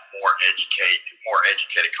have to have more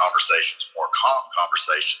educated conversations, more calm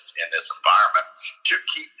conversations in this environment to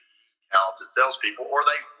keep talented salespeople, or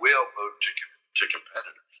they will move to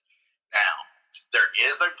competitors. Now, there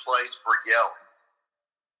is a place for yelling,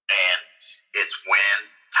 and it's when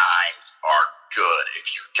times are good.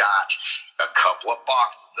 If you've got a couple of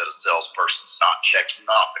boxes that a salesperson's not checking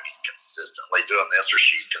off and he's consistently doing this or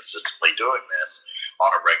she's consistently doing this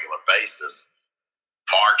on a regular basis,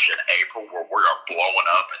 March and April, where we are blowing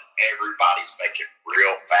up and everybody's making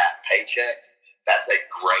real fat paychecks, that's a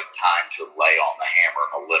great time to lay on the hammer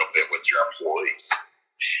a little bit with your employees.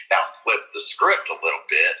 Now flip the script a little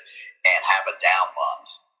bit and have a down month.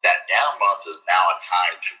 That down month is now a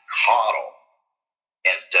time to coddle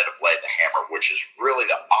instead of lay the hammer, which is really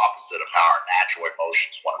the opposite of how our natural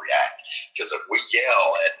emotions want to react. Because if we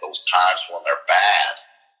yell at those times when they're bad,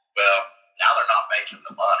 well, now they're not making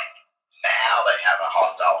the money. Now they have a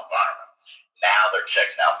hostile environment. Now they're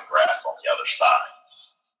checking out the grass on the other side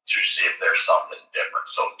to see if there's something different.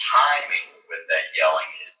 So timing with that yelling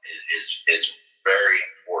is very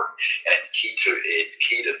important, and it's key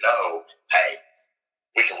to know, hey,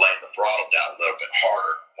 we can lay the throttle down a little bit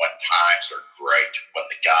harder when times are great, when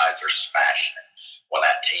the guys are smashing it, when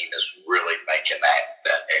that team is really making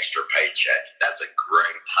that extra paycheck. That's a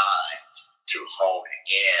great time to hone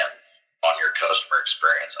in on your customer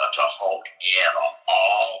experience, to hone in on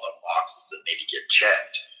all the boxes that need to get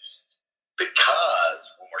checked. Because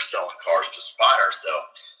when we're selling cars to spite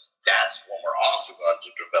ourselves, that's when we're also going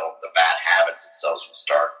to develop the bad habits, and so we'll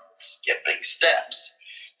start skipping steps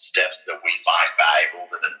that we find valuable,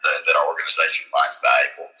 that our organization finds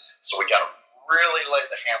valuable. So we got to really lay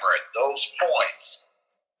the hammer at those points,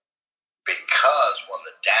 because when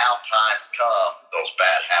the down times come, those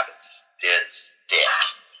bad habits did stick.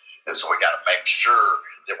 And so we got to make sure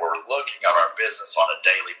that we're looking at our business on a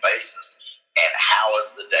daily basis, and how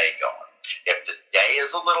is the day going? If the day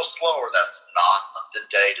is a little slower, that's not the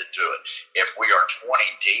day to do it. If we are 20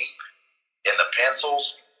 deep in the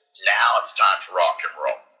pencils, now it's time to rock and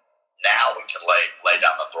roll. Now we can lay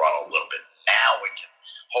down the throttle a little bit. Now we can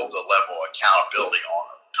hold the level of accountability on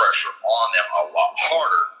them, pressure on them a lot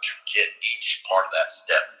harder to get each part of that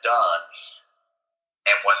step done.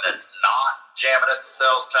 And when that's not jamming at the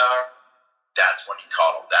sales tower, that's when you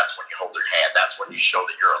call them. That's when you hold their hand. That's when you show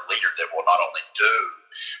that you're a leader that will not only do,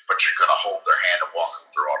 but you're going to hold their hand and walk them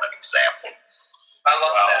through on an example. I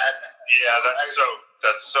love that. Yeah,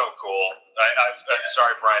 that's so cool.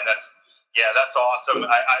 Sorry, Brian. Yeah, that's awesome.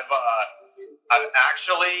 I've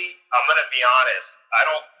actually, I'm going to be honest, I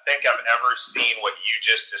don't think I've ever seen what you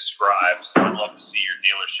just described. So I'd love to see your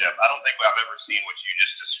dealership. I don't think I've ever seen what you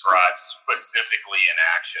just described specifically in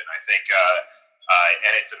action. I think,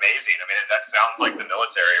 and it's amazing. I mean, that sounds like the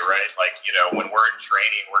military, right? Like, you know, when we're in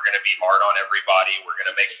training, we're going to be hard on everybody. We're going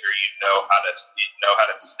to make sure you know how to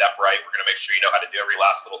step right. We're going to make sure you know how to do every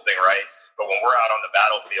last little thing right. But when we're out on the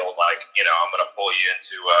battlefield, like, you know, I'm going to pull you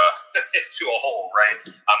into into a hole, right?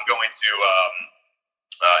 I'm going to,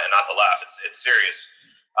 and not to laugh, it's serious.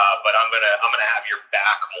 But I'm gonna have your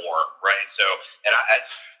back more, right? So, and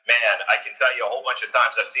I can tell you a whole bunch of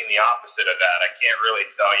times I've seen the opposite of that. I can't really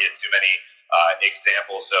tell you too many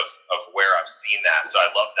examples of where I've seen that. So I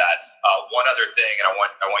love that. One other thing, and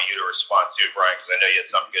I want you to respond to, Brian, because I know you had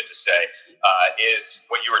something good to say, is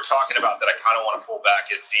what you were talking about that I kind of want to pull back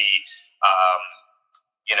is the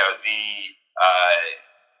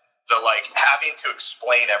like having to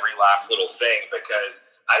explain every last little thing, because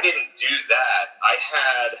I didn't do that. I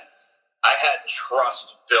had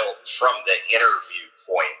trust built from the interview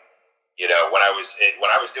point. You know, when I was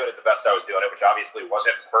doing it the best I was doing it, which obviously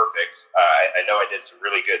wasn't perfect. I know I did some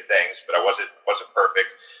really good things, but I wasn't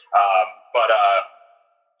perfect.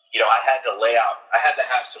 You know, I had to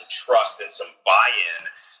have some trust and some buy-in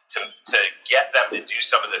to get them to do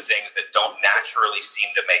some of the things that don't naturally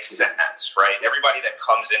seem to make sense, right? Everybody that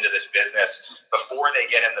comes into this business, before they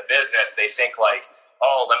get in the business, they think like,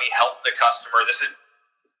 oh, let me help the customer. This is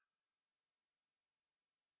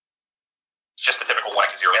just the typical one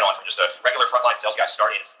I can zero in on from just a regular frontline sales guy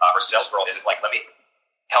starting or sales girl is like, let me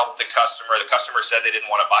help the customer. The customer said they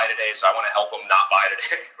didn't want to buy today, so I want to help them not buy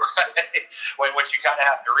today, right? When what you kind of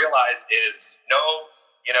have to realize is, no,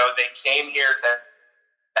 you know, they came here to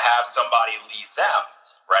have somebody lead them,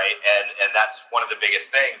 right? And that's one of the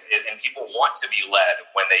biggest things. And people want to be led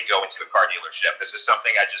when they go into a car dealership. This is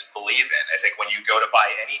something I just believe in. I think when you go to buy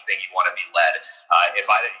anything, you want to be led. If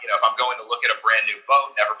I'm going to look at a brand new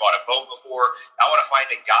boat, never bought a boat before, I want to find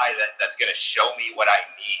a guy that's going to show me what I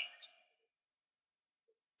need.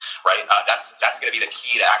 Right, that's going to be the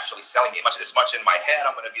key to actually selling me. As much in my head,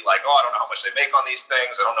 I'm going to be like, oh, I don't know how much they make on these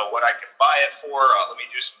things. I don't know what I can buy it for. Let me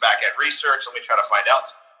do some back end research. Let me try to find out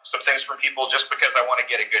some things from people. Just because I want to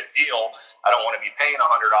get a good deal, I don't want to be paying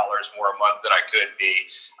 $100 more a month than I could be.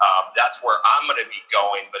 That's where I'm going to be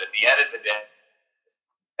going. But at the end of the day,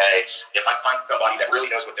 if I find somebody that really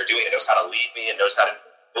knows what they're doing and knows how to lead me and knows how to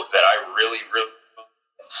that I really,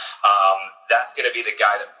 that's going to be the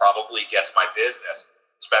guy that probably gets my business.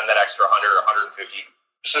 Spend that extra 100 or 150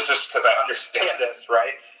 just because I understand this,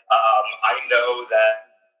 right? I know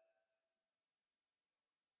that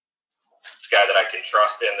this guy that I can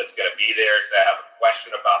trust in that's going to be there if I have a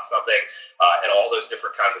question about something and all those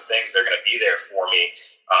different kinds of things, they're going to be there for me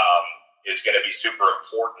is going to be super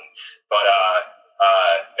important. But,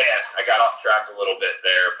 man, I got off track a little bit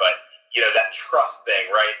there. But, you know, that trust thing,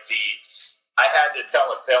 right? I had to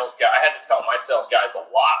tell my sales guys a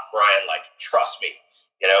lot, Brian, like, trust me.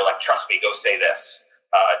 You know, like, trust me, go say this.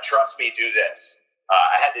 Trust me, do this.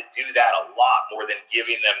 I had to do that a lot more than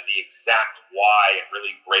giving them the exact why and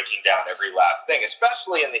really breaking down every last thing,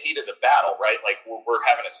 especially in the heat of the battle, right? Like, we're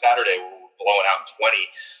having a Saturday where we're blowing out 20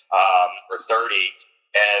 or 30,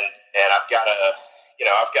 and I've got to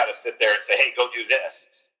sit there and say, hey, go do this.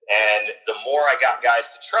 And the more I got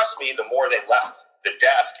guys to trust me, the more they left the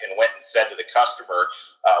desk and went and said to the customer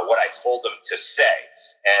what I told them to say.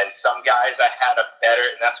 And some guys I had a better,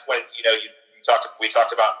 and that's when, you know, we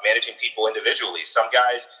talked about managing people individually. Some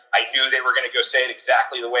guys, I knew they were going to go say it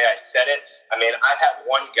exactly the way I said it. I mean, I had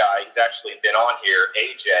one guy, he's actually been on here,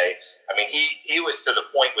 AJ. I mean, he was to the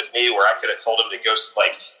point with me where I could have told him to go,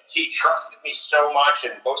 like, he trusted me so much,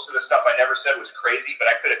 and most of the stuff I never said was crazy, but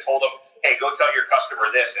I could have told him, hey, go tell your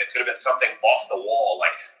customer this, and it could have been something off the wall,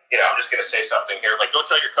 like, you know, I'm just going to say something here, like, go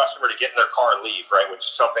tell your customer to get in their car and leave, right, which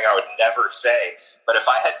is something I would never say. But if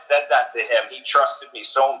I had said that to him, he trusted me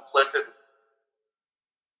so implicitly,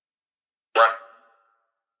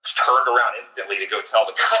 turned around instantly to go tell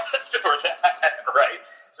the customer that, right?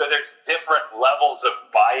 So there's different levels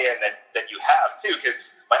of buy-in that you have, too, because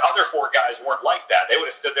my other four guys weren't like that. They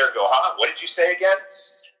would have stood there and go, huh, what did you say again?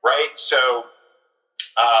 Right? So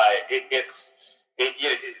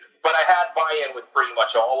but I had buy-in with pretty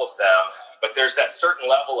much all of them, but there's that certain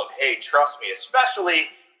level of, hey, trust me, especially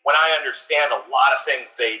when I understand a lot of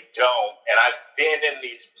things they don't, and I've been in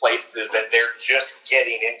these places that they're just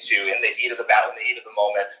getting into in the heat of the battle, in the heat of the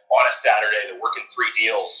moment, on a Saturday, they're working 3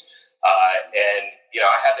 deals, and, you know,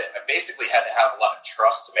 I basically had to have a lot of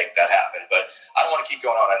trust to make that happen, but I don't want to keep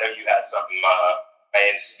going on. I know you had something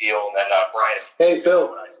and Steele, and then Brian. Hey,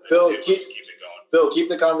 Phil, keep it going. Phil, keep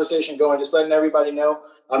the conversation going. Just letting everybody know,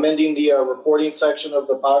 I'm ending the recording section of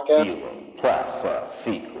the podcast.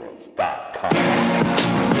 DealerProcessSecrets.com.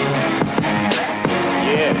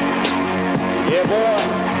 Yeah, boy.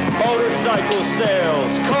 Motorcycle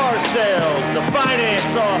sales, car sales, the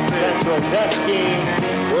finance office, Central Desking.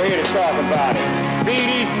 We're here to talk about it.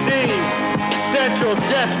 BDC, Central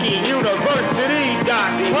Desking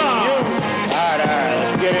University.com. All right,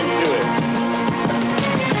 let's get into it.